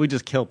 Right. We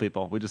just kill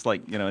people. We just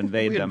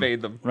invade we them.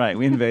 invade them. Right.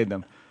 We invade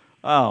them.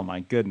 Oh my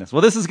goodness.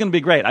 Well, this is going to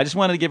be great. I just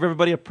wanted to give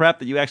everybody a prep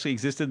that you actually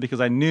existed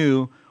because I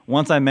knew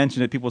once I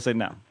mentioned it, people would say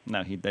no,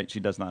 she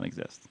does not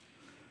exist.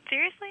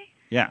 Seriously?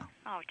 Yeah.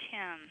 Oh,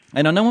 Tim.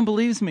 I know no one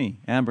believes me,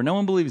 Amber. No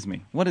one believes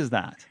me. What is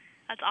that?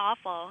 That's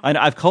awful.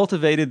 I've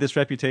cultivated this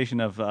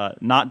reputation of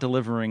not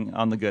delivering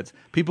on the goods.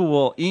 People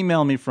will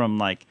email me from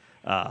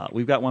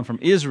we've got one from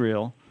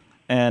Israel,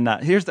 and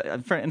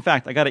in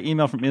fact, I got an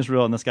email from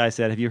Israel, and this guy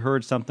said, "Have you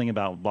heard something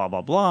about blah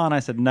blah blah?" And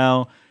I said,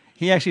 "No."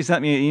 He actually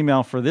sent me an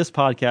email for this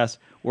podcast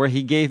where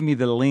he gave me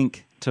the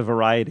link to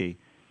Variety,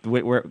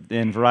 where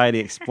Variety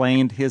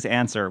explained his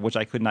answer, which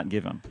I could not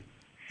give him.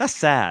 That's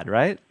sad,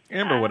 right?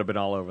 Amber would have been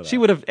all over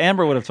that.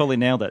 Amber would have totally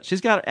nailed it. She's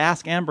got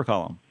Ask Amber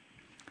column.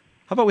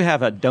 How about we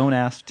have a Don't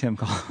Ask Tim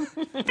column?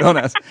 Don't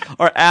ask.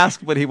 Or ask,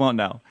 but he won't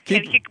know. We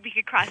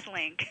could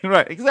cross-link.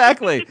 Right,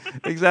 exactly.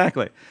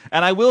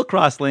 And I will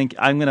cross-link.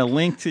 I'm going to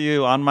link to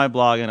you on my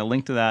blog. I'm going to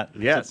link to that.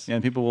 Yes.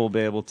 And people will be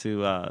able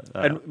to...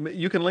 and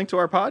you can link to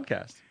our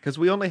podcast, because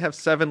we only have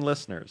 7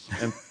 listeners,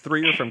 and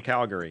 3 are from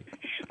Calgary.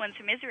 One's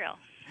from Israel.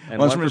 And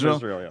one's from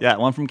Israel. Yeah,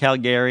 one from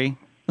Calgary.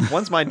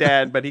 One's my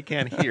dad, but he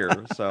can't hear,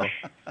 so...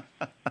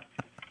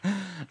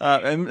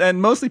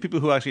 And mostly people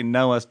who actually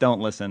know us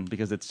don't listen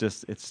because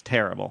it's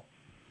terrible.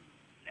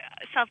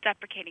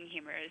 Self-deprecating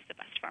humor is the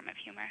best form of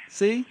humor.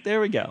 See, there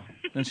we go.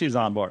 And she's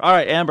on board. All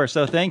right, Amber.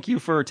 So thank you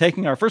for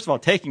taking our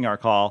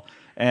call,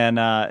 and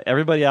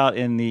everybody out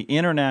in the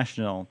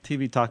international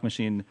TV Talk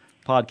Machine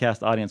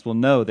podcast audience will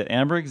know that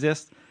Amber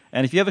exists.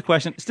 And if you have a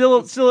question,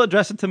 still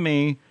address it to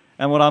me.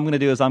 And what I'm going to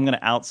do is I'm going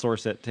to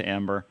outsource it to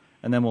Amber,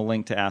 and then we'll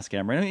link to Ask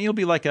Amber, and it'll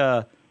be like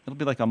a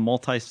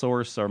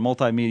multi-source or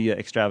multimedia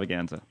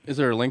extravaganza. Is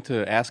there a link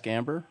to Ask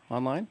Amber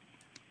online?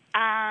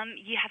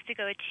 You have to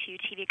go to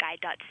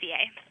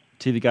tvguide.ca.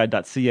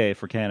 tvguide.ca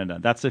for Canada.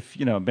 That's if,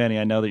 Benny,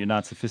 I know that you're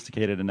not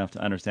sophisticated enough to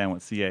understand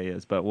what CA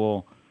is, but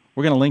we're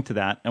going to link to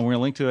that, and we're going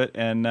to link to it,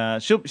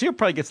 and she'll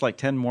probably gets like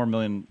 10 more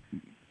million.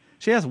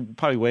 She has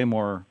probably way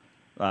more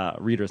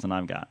readers than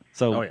I've got.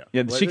 So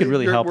she could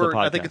really help the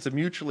podcast. I think it's a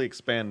mutually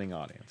expanding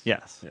audience.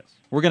 Yes.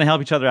 We're going to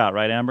help each other out,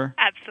 right, Amber?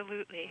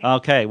 Absolutely.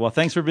 Okay. Well,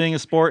 thanks for being a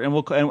sport, and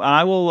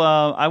I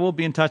will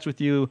be in touch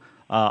with you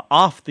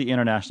off the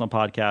international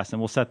podcast,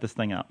 and we'll set this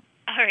thing up.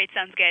 All right,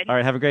 sounds good. All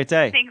right, have a great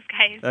day. Thanks,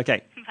 guys.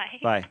 Okay.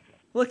 Bye.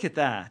 Look at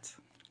that.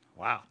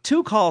 Wow.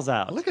 2 calls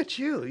out. Look at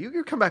you.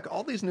 You come back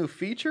all these new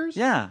features.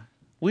 Yeah.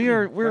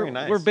 We're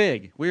nice. We're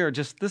big. We are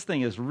just, this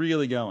thing is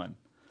really going.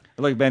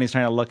 Look, Benny's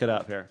trying to look it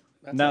up here.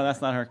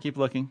 That's not her. Keep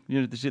looking.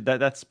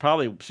 That's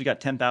probably, she got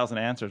 10,000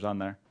 answers on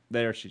there.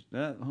 There she,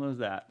 who is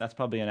that? That's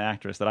probably an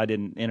actress that I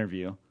didn't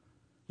interview.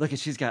 Look,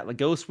 she's got like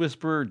Ghost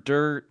Whisperer,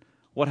 Dirt,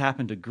 What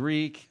Happened to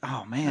Greek.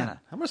 Oh, man.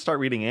 I'm going to start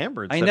reading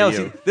Amber instead I know. of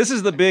you. See, this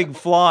is the big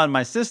flaw in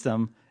my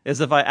system, is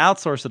if I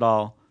outsource it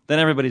all, then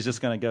everybody's just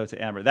going to go to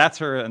Amber. That's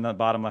her in the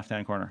bottom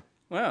left-hand corner.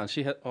 Wow,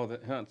 she had. Oh,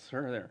 that's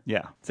her there.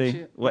 Yeah.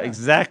 See,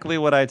 exactly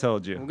what I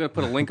told you. I'm going to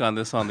put a link on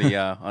this on the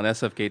on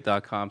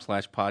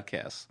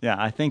sfgate.com/podcast. Yeah,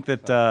 I think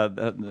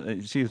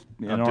that she's.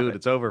 Dude,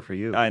 it's over for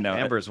you. I know.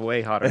 Amber's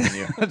way hotter than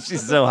you.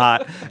 She's so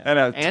hot. I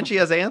know. And she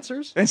has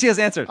answers.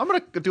 I'm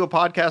going to do a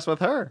podcast with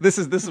her. This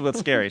is what's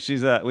scary.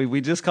 She's we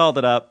just called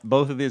it up.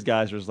 Both of these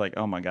guys were just like,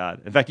 oh my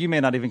god. In fact, you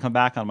may not even come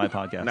back on my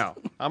podcast. No,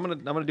 I'm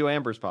gonna do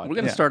Amber's podcast. We're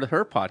gonna start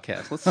her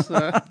podcast. Let's.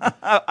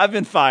 I've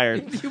been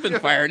fired. You've been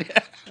fired.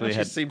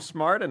 She seems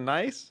smart and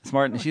nice.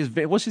 Smart, and she's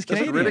Canadian.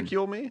 Doesn't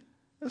ridicule me.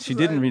 She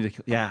didn't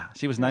ridicule. Yeah,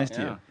 she was nice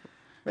to you.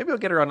 Maybe we'll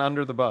get her on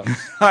Under the Bus.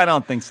 I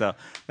don't think so.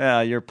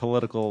 Your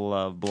political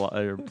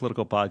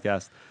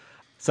podcast.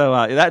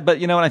 So but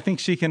you know what? I think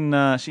she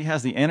can. She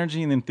has the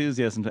energy and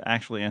enthusiasm to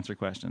actually answer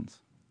questions.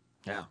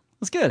 Yeah,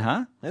 that's good,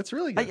 huh? That's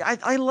really good.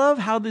 I love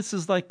how this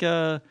is like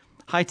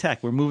high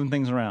tech. We're moving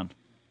things around.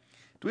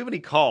 Do we have any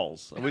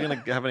calls? Are we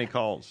going to have any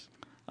calls?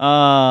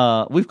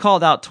 We've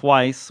called out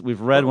twice.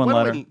 We've read one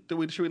letter.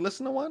 Should we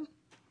listen to one?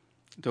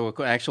 To an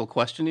actual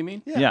question, you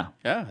mean? Yeah.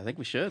 Yeah, I think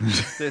we should.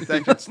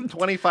 It's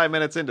 25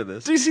 minutes into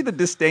this. Do you see the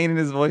disdain in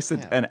his voice?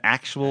 An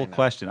actual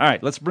question. All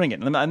right, let's bring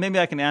it. Maybe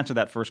I can answer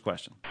that first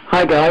question.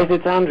 Hi, guys.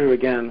 It's Andrew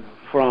again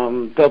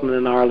from Dublin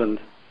in Ireland.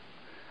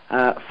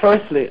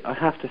 Firstly, I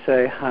have to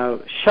say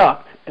how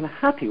shocked, in a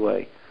happy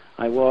way,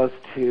 I was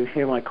to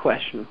hear my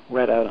question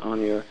read out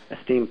on your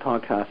esteemed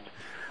podcast.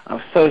 I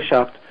was so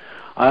shocked.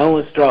 I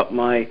almost dropped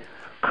my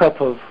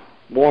cup of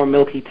warm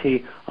milky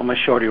tea on my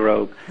shorty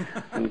robe,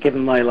 and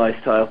given my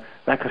lifestyle,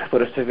 that could have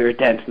put a severe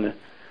dent in it.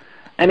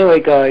 Anyway,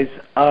 guys,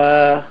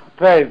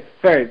 very,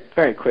 very,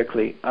 very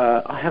quickly,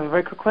 I have a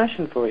very quick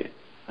question for you.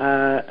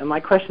 And my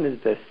question is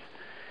this.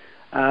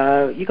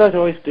 You guys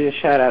always do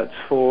shout-outs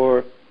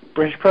for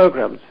British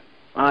programs.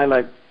 I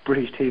like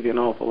British TV an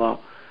awful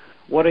lot.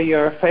 What are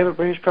your favourite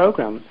British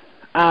programs?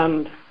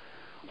 And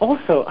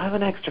also, I have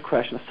an extra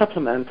question, a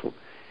supplemental.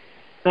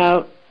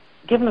 Now,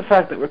 given the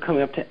fact that we're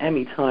coming up to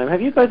Emmy time,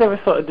 have you guys ever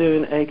thought of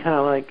doing a kind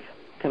of like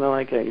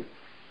a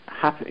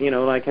happy,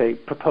 like a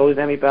proposed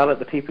Emmy ballot,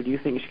 the people you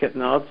think should get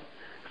nods?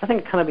 I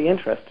think it'd kind of be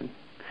interesting.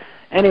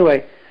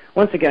 Anyway,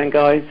 once again,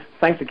 guys,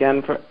 thanks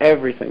again for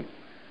everything.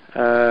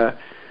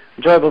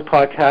 Enjoyable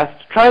podcast.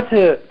 Try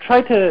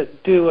to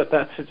do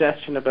that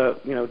suggestion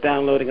about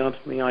downloading onto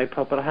my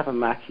iPod, but I have a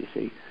Mac, you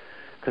see,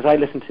 because I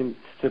listen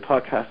to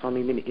podcasts on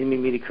in my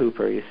Mini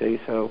Cooper, you see.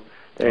 So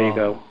there you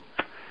go.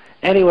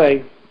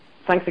 Anyway.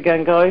 Thanks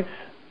again, guys.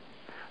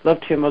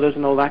 Love to your mothers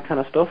and all that kind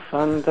of stuff.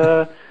 And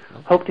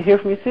hope to hear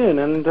from you soon.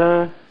 And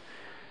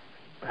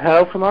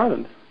hello from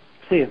Ireland.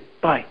 See you.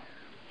 Bye.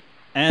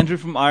 Andrew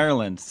from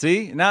Ireland.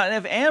 See? Now,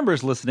 if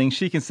Amber's listening,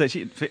 she can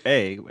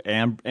say,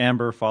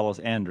 Amber follows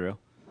Andrew.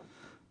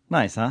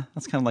 Nice, huh?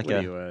 That's kind of like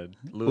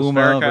Louis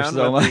Uma versus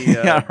Oma.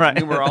 Yeah, right.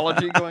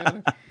 Numerology going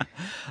on.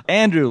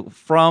 Andrew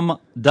from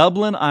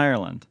Dublin,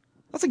 Ireland.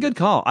 That's a good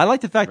call. I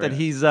like the fact that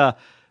he's...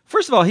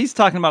 First of all, he's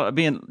talking about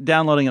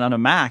downloading it on a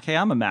Mac. Hey,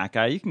 I'm a Mac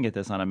guy. You can get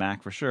this on a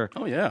Mac for sure.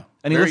 Oh, yeah.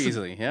 And very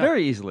easily, yeah.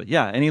 Very easily,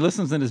 yeah. And he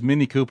listens in his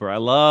Mini Cooper. I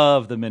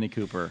love the Mini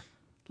Cooper.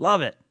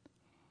 Love it.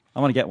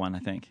 I want to get one, I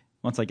think.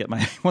 Once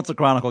the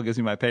Chronicle gives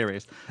me my pay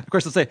raise. Of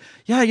course, they'll say,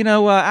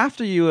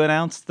 after you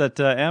announced that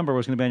Amber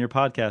was going to be on your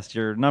podcast,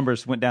 your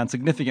numbers went down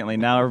significantly.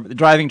 Now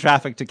driving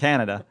traffic to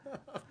Canada.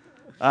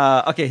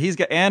 Okay, he's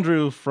got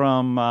Andrew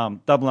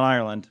from Dublin,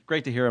 Ireland.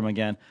 Great to hear him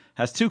again.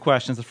 Has two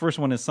questions. The first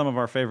one is some of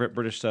our favorite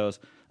British shows.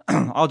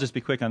 I'll just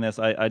be quick on this.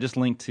 I just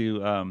linked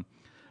to,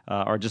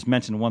 or just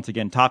mentioned once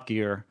again, Top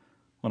Gear,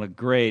 what a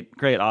great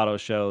auto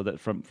show that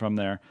from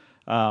there.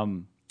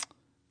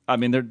 I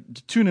mean, they're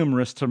too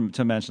numerous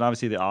to mention.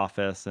 Obviously, The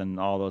Office and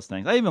all those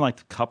things. I even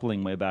liked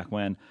Coupling way back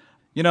when.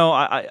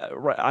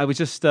 I was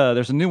just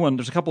there's a new one.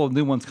 There's a couple of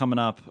new ones coming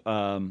up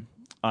on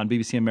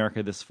BBC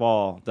America this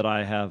fall that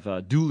I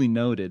have duly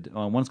noted.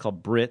 One's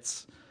called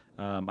Brits.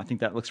 I think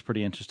that looks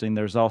pretty interesting.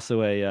 There's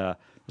also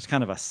there's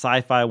kind of a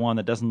sci-fi one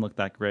that doesn't look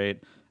that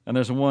great. And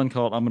there's one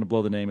called, I'm going to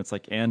blow the name, it's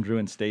like Andrew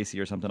and Stacy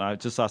or something. I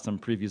just saw some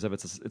previews of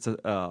it. It's a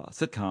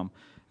sitcom,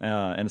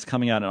 and it's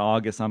coming out in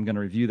August. I'm going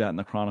to review that in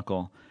the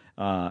Chronicle.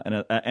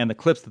 And the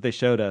clips that they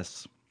showed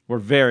us were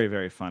very,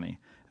 very funny.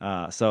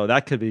 So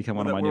that could become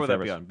one of my new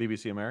favorites. Where would that be on?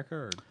 BBC America?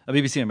 Or?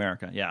 BBC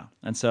America, yeah.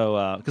 And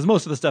so, because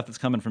most of the stuff that's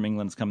coming from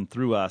England is coming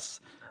through us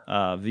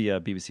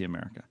via BBC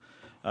America.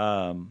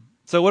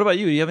 So what about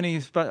you? Do you have any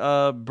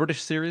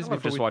British series? I'm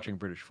just watching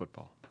British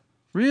football.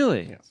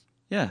 Really? Yes.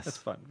 Yes, that's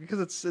fun because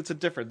it's a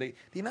different.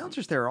 The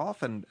announcers there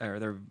often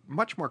they're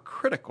much more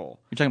critical.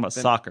 You're talking about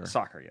soccer.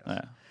 Soccer, yes.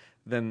 Yeah.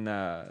 Than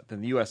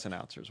the U.S.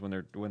 announcers when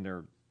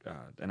they're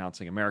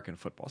announcing American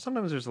football.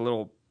 Sometimes there's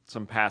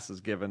some passes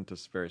given to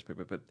various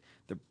people, but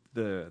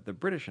the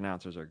British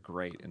announcers are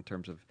great in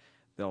terms of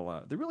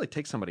they really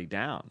take somebody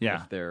down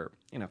if they're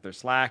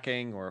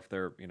slacking or if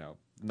they're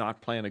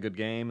not playing a good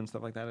game and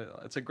stuff like that.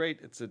 It's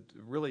a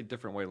really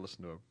different way to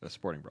listen to a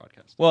sporting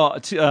broadcast. Well,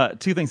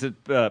 two things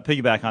that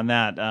piggyback on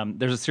that.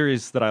 There's a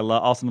series that I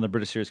love, also another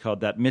British series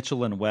called That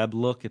Mitchell and Webb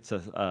Look. It's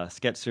a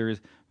sketch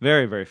series,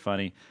 very, very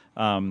funny.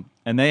 And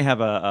they have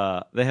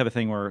a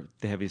thing where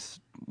they have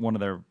one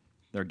of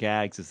their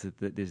gags is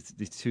that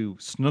these two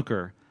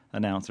snooker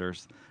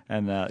announcers,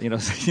 and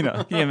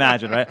can you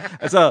imagine, right?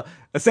 So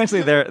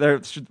essentially they're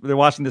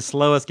watching the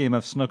slowest game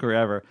of snooker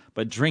ever,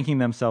 but drinking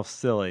themselves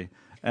silly.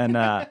 And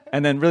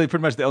then really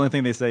pretty much the only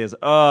thing they say is,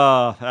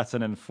 "Oh, that's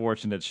an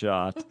unfortunate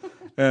shot,"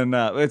 and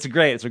it's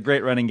a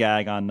great running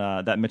gag on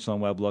That Mitchell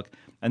and Webb Look.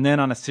 And then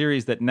on a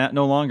series that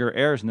no longer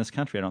airs in this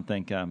country, I don't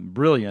think,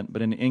 brilliant,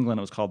 but in England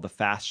it was called The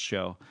Fast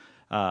Show.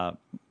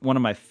 One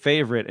of my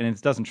favorite, and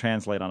it doesn't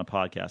translate on a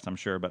podcast, I'm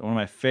sure, but one of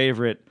my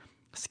favorite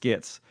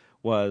skits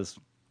was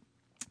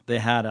they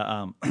had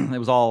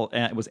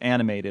it was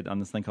animated on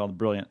this thing called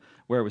Brilliant,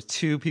 where it was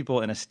two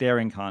people in a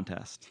staring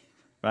contest,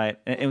 right?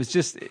 And it was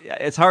just,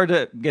 it's hard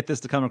to get this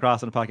to come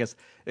across on a podcast.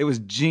 It was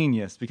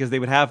genius because they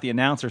would have the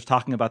announcers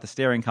talking about the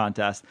staring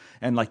contest,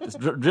 and like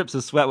drips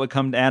of sweat would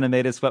come,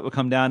 animated sweat would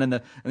come down, and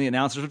the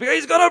announcers would be,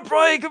 he's gonna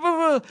break,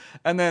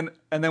 and then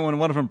when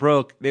one of them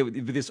broke, they would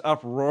be this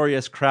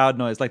uproarious crowd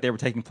noise, like they were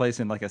taking place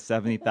in like a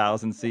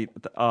 70,000 seat.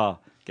 Oh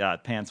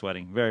God, pants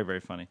sweating, very very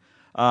funny.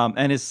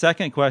 And his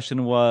second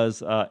question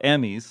was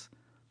Emmys.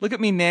 Look at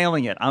me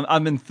nailing it.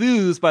 I'm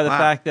enthused by the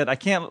fact that I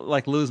can't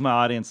like lose my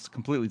audience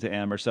completely to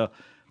Amber. So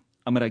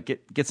I'm gonna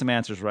get some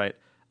answers right.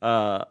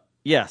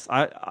 Yes,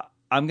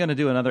 I'm gonna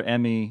do another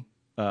Emmy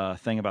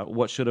thing about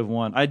what should have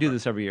won. I do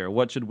this every year.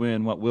 What should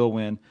win? What will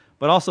win?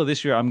 But also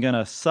this year I'm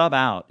gonna sub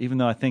out, even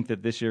though I think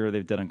that this year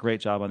they've done a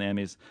great job on the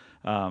Emmys.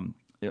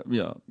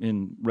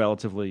 In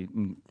relatively.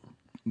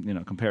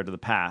 Compared to the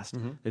past,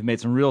 they've made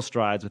some real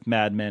strides with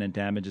Mad Men and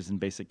Damages and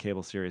basic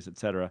cable series,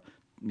 etc.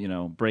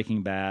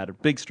 Breaking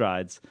Bad, big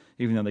strides,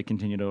 even though they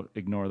continue to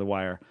ignore The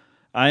Wire.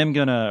 I am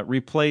going to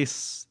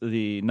replace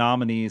the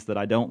nominees that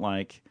I don't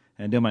like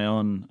and do my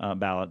own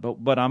ballot.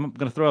 But I'm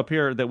going to throw up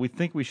here that we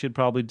think we should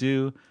probably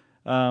do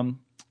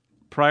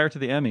prior to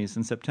the Emmys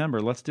in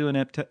September. Let's do an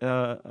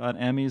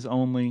Emmys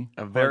only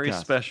a very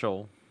podcast.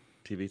 Special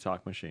TV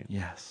talk machine.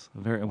 Yes,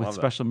 with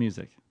special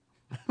music.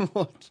 You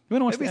want to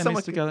watch the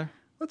Emmys together?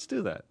 Let's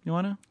do that. You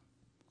want to?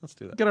 Let's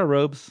do that. Get our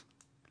robes.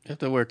 You have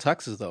to wear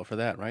tuxes, though, for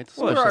that, right?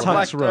 Well, our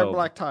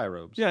black tie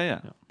robes. Yeah.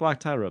 Black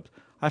tie robes.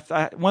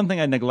 One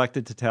thing I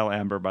neglected to tell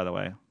Amber, by the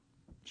way,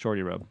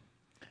 shorty robe.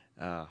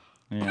 Yeah.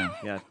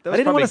 I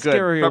didn't want to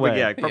scare her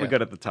away. Probably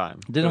good at the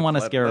time. Didn't want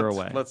to scare her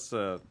away. Let's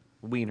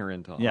wean her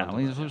into. Yeah,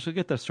 we should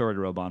get the shorty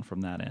robe on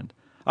from that end.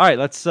 All right,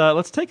 let's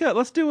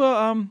do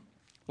a.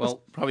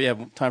 We'll probably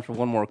have time for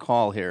one more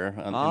call here in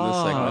this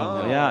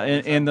segment. Yeah,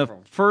 in the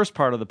first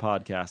part of the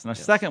podcast. And our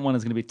second one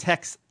is going to be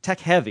tech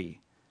heavy,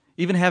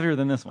 even heavier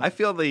than this one. I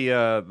feel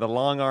the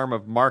long arm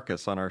of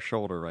Marcus on our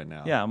shoulder right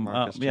now. Yeah,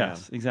 Marcus Chan.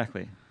 Yes,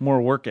 exactly. More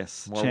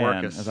Workus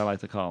Chan, as I like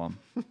to call him.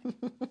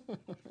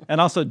 And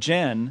also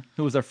Jen,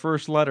 who was our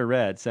first letter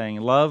read, saying,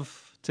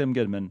 love Tim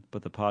Goodman,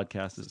 but the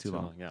podcast is too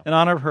long. Yeah. In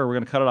honor of her, we're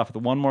going to cut it off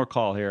with one more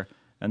call here,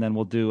 and then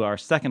we'll do our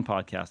second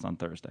podcast on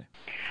Thursday.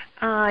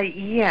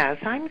 Yes,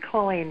 I'm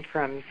calling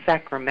from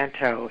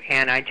Sacramento,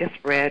 and I just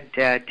read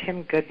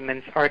Tim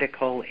Goodman's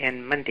article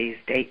in Monday's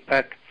Date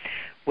Book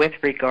with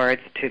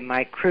regards to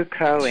Mike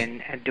Krukow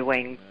and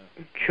Dwayne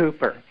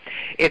Cooper.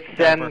 It's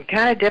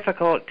kind of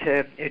difficult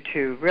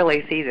to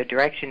really see the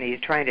direction he's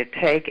trying to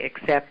take,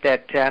 except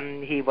that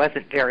he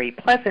wasn't very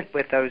pleasant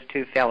with those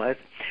two fellas.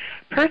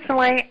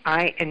 Personally,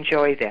 I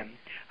enjoy them.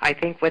 I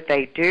think what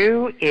they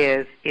do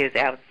is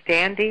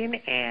outstanding,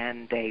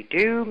 and they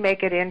do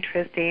make it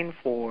interesting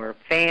for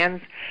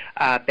fans.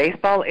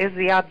 Baseball is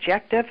the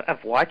objective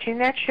of watching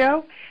that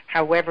show.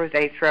 However,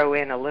 they throw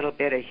in a little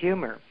bit of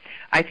humor.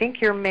 I think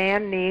your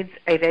man needs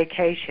a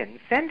vacation.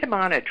 Send him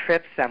on a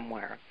trip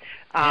somewhere.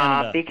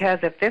 Because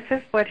if this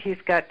is what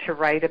he's got to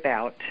write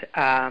about,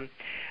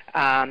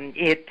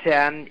 it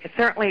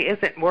certainly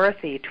isn't worth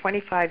the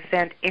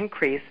 25-cent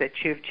increase that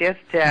you've just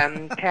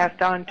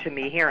passed on to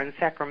me here in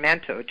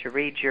Sacramento to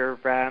read your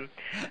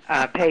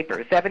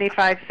paper.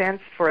 75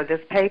 cents for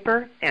this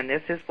paper, and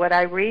this is what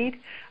I read?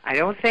 I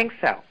don't think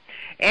so.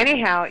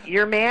 Anyhow,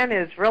 your man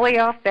is really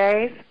off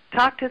base.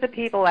 Talk to the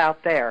people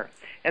out there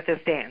at the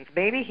stands.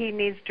 Maybe he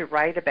needs to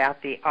write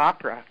about the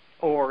opera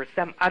or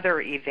some other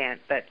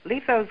event, but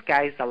leave those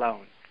guys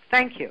alone.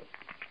 Thank you.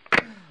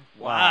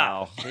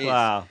 Wow.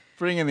 Wow.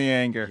 Bring in the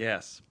anger.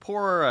 Yes.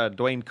 Poor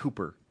Dwayne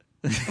Cooper.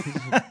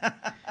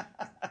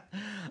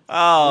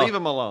 Oh, leave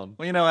him alone.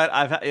 Well, you know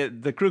what?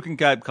 The Crook and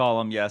Kipe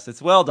column, yes,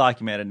 it's well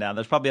documented now.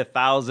 There's probably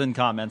 1,000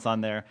 comments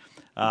on there.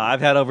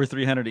 I've had over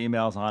 300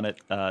 emails on it.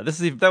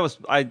 That was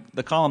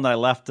the column that I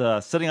left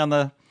sitting on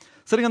the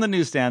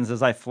newsstands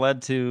as I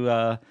fled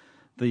to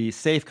the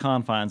safe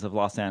confines of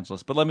Los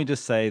Angeles. But let me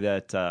just say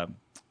that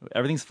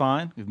everything's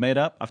fine. We've made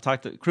up. I've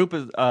talked to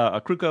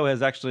Kruko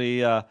has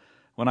actually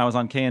when I was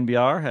on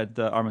KNBR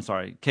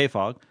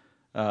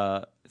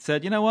KFOG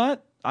said, you know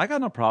what? I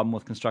got no problem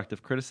with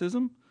constructive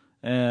criticism.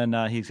 And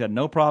he's had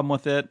no problem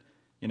with it.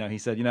 You know, he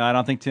said, I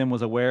don't think Tim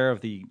was aware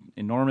of the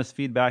enormous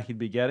feedback he'd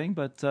be getting,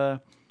 but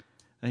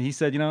he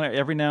said,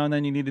 every now and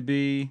then you need to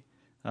be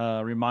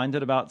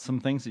reminded about some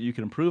things that you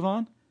can improve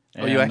on.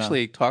 And, you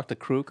actually talked to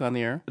Kruk on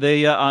the air?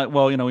 They,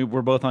 we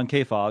were both on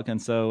KFOG,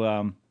 and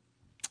so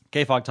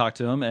KFOG talked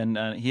to him, and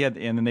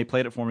and then they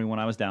played it for me when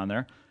I was down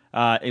there.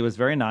 It was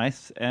very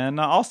nice, and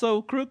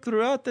also Kruk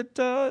threw out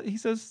that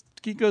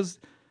he goes.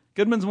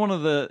 Goodman's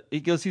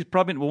he's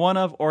probably one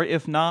of, or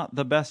if not,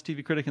 the best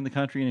TV critic in the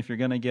country, and if you're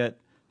going to get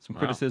some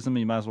criticism,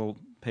 you might as well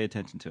pay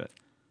attention to it.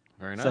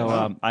 Very nice.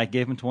 So I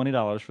gave him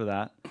 $20 for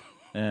that,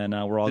 and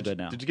we're all good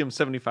now. Did you give him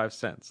 75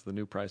 cents, the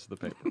new price of the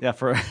paper? Yeah,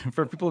 for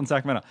people in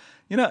Sacramento.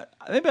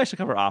 Maybe I should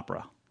cover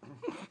opera.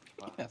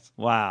 Yes.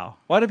 Wow.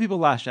 Why do people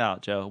lash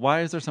out, Joe?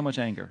 Why is there so much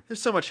anger?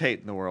 There's so much hate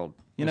in the world.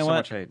 You know what?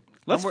 Much hate.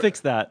 Let's fix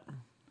that.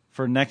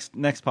 for next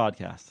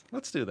podcast.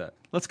 Let's do that.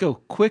 Let's go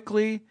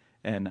quickly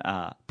and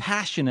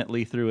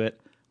passionately through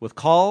it with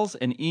calls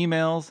and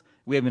emails.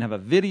 We even have a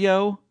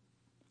video.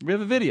 We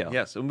have a video.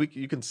 Yes, and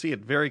you can see it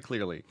very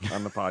clearly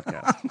on the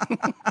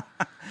podcast.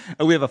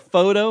 We have a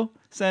photo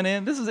sent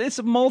in. It's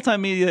a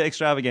multimedia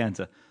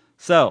extravaganza.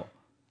 So,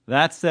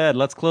 that said,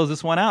 let's close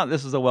this one out.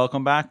 This is a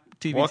welcome back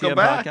TVTM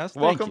podcast.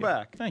 Welcome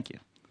back. Thank you.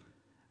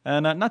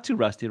 And not too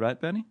rusty, right,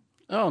 Benny?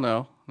 Oh,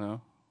 no.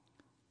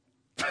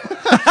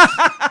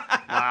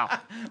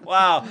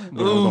 Wow.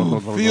 Ooh,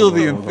 feel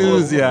the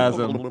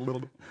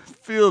enthusiasm.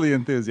 Feel the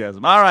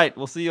enthusiasm. All right,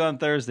 we'll see you on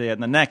Thursday at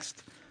the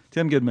next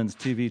Tim Goodman's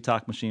TV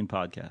Talk Machine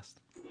podcast.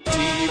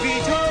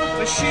 TV Talk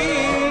Machine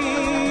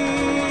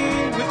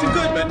with Tim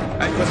Goodman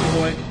and Cousin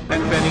Boy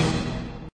and Benny.